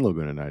I was in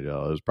Laguna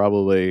Niguel. It was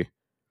probably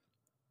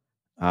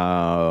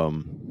I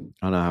don't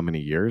know how many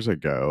years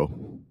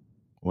ago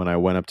when I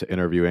went up to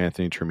interview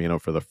Anthony Trimino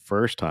for the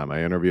first time.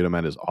 I interviewed him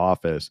at his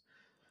office,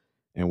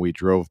 and we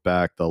drove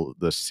back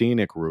the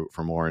scenic route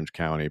from Orange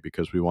County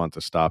because we wanted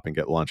to stop and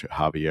get lunch at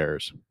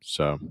Javier's.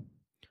 So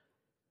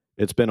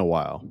it's been a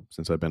while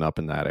since I've been up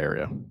in that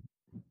area,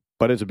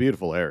 but it's a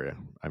beautiful area.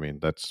 I mean,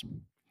 that's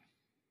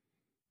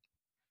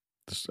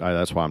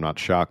why I'm not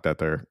shocked that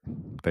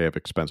they have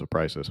expensive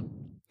prices.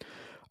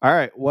 All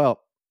right.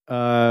 Well,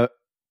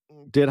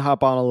 did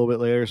hop on a little bit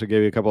later, so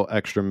gave you a couple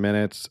extra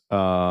minutes.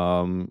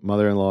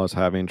 Mother-in-law is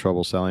having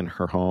trouble selling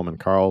her home in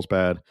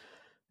Carlsbad.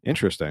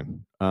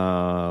 Interesting.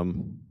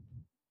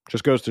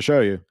 Just goes to show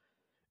you,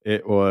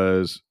 it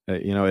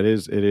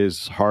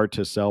is hard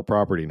to sell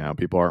property now.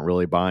 People aren't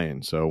really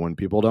buying. So when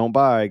people don't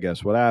buy,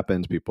 guess what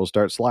happens? People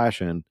start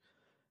slashing,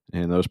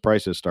 and those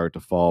prices start to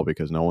fall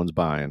because no one's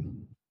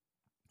buying.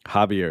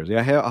 Javier's.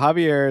 Yeah,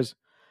 Javier's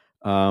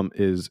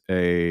is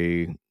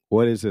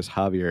what is this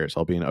Javier's?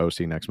 I'll be in OC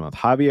next month.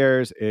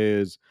 Javier's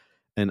is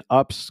an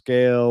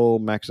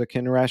upscale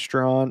Mexican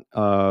restaurant,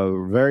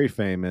 very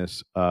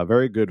famous,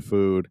 very good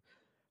food,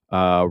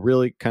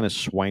 really kind of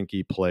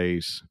swanky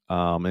place.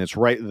 And it's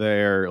right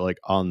there, like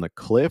on the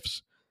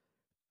cliffs.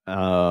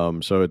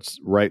 So it's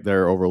right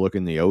there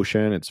overlooking the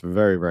ocean. It's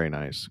very, very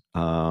nice.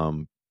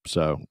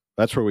 So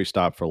that's where we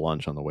stopped for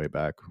lunch on the way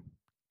back.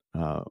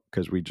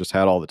 Because we just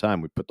had all the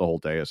time. We put the whole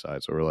day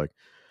aside. So we're like,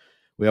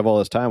 we have all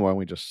this time. Why don't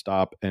we just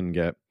stop and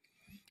get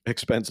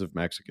expensive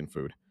Mexican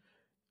food?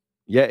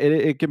 Yeah,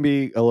 it can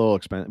be a little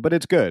expensive, but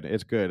it's good.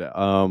 It's good.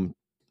 I'm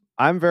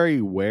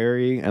very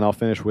wary, and I'll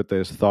finish with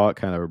this thought,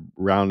 kind of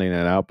rounding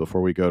it out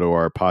before we go to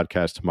our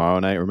podcast tomorrow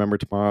night. Remember,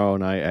 tomorrow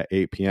night at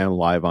 8 p.m.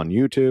 live on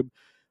YouTube,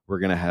 We're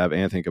going to have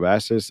Anthony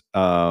Cabasas,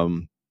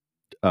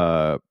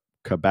 Cabasa,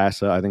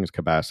 I think it's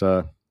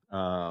Cabasa,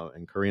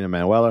 and Karina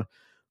Manuela,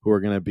 who are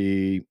going to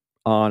be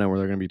on, and where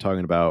they're going to be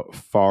talking about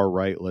far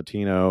right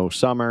Latino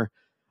summer,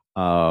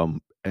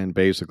 and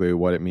basically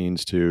what it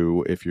means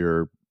to, if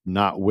you're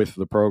not with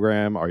the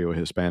program, are you a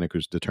Hispanic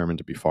who's determined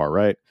to be far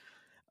right?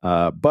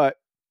 But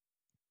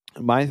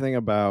my thing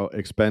about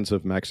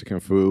expensive Mexican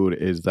food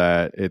is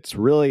that it's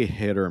really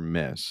hit or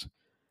miss,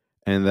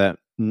 and that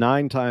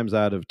 9 times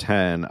out of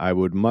 10, I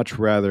would much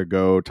rather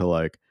go to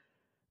like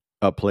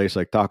a place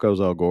like Tacos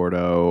El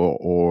Gordo,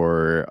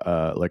 or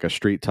like a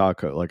street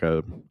taco, like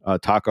a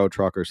taco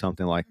truck or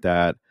something like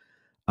that,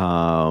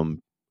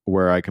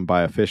 where I can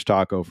buy a fish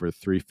taco for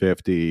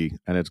 $3.50,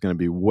 and it's going to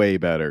be way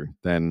better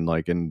than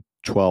like a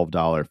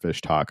 $12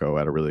 fish taco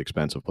at a really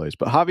expensive place.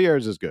 But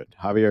Javier's is good.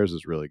 Javier's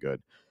is really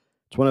good.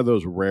 It's one of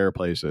those rare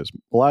places.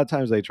 A lot of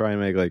times they try and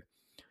make like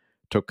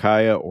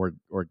Tocaya or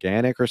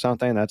organic or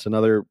something. That's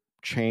another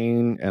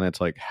chain, and it's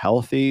like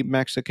healthy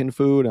Mexican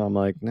food. And I'm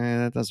like, nah,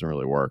 that doesn't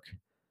really work.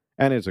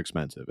 And it's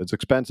expensive. It's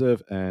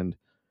expensive, and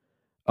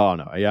oh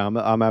no, yeah,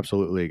 I'm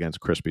absolutely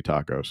against crispy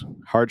tacos.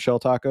 Hard shell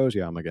tacos,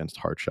 yeah, I'm against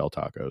hard shell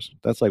tacos.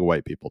 That's like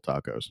white people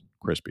tacos,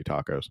 crispy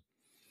tacos.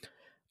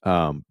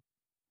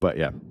 But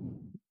yeah.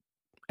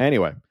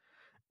 Anyway,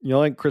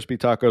 like crispy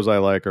tacos I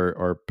like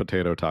are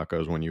potato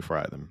tacos when you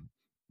fry them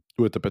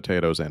with the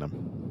potatoes in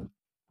them.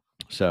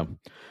 So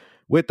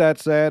with that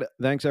said,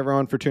 thanks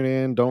everyone for tuning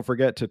in. Don't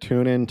forget to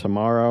tune in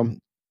tomorrow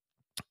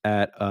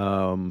at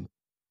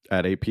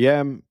 8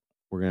 p.m.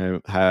 We're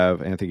going to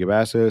have Anthony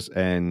Cabasas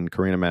and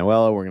Karina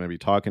Manuela. We're going to be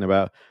talking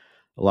about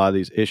a lot of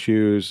these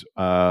issues,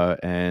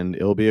 and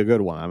it'll be a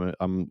good one.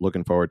 I'm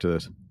looking forward to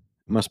this. It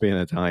must be an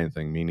Italian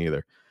thing. Me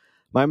neither.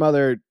 My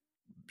mother,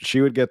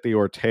 she would get the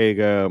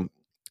Ortega,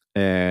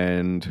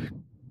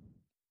 and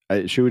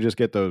she would just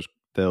get those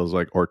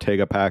like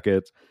Ortega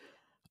packets,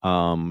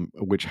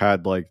 which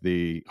had like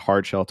the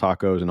hard shell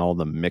tacos and all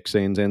the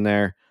mixings in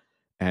there.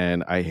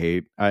 And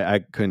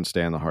I couldn't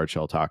stand the hard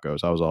shell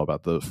tacos. I was all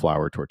about the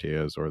flour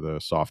tortillas or the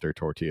softer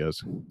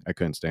tortillas. I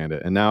couldn't stand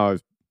it. And now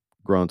I've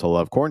grown to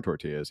love corn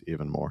tortillas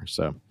even more.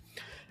 So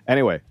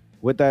anyway,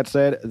 with that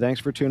said,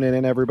 thanks for tuning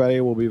in, everybody.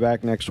 We'll be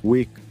back next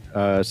week,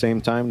 same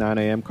time, 9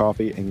 a.m.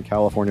 Coffee in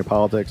California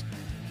Politics.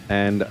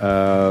 And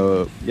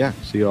yeah,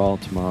 see you all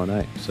tomorrow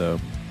night. So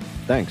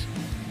thanks.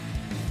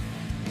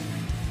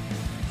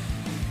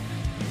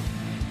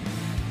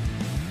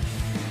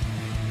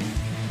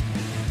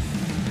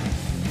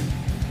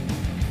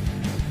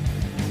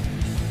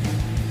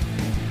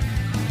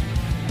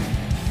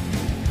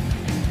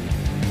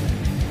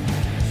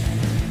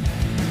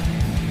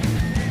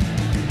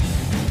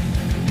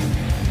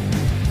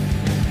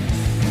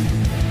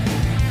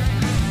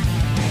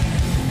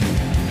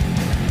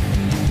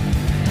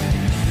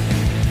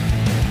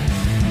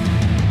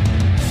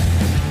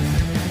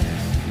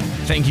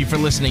 Thank you for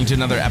listening to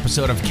another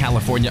episode of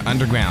California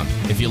Underground.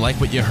 If you like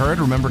what you heard,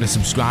 remember to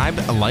subscribe,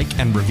 like,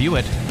 and review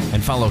it,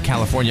 and follow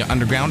California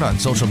Underground on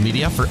social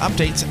media for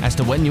updates as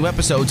to when new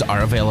episodes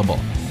are available.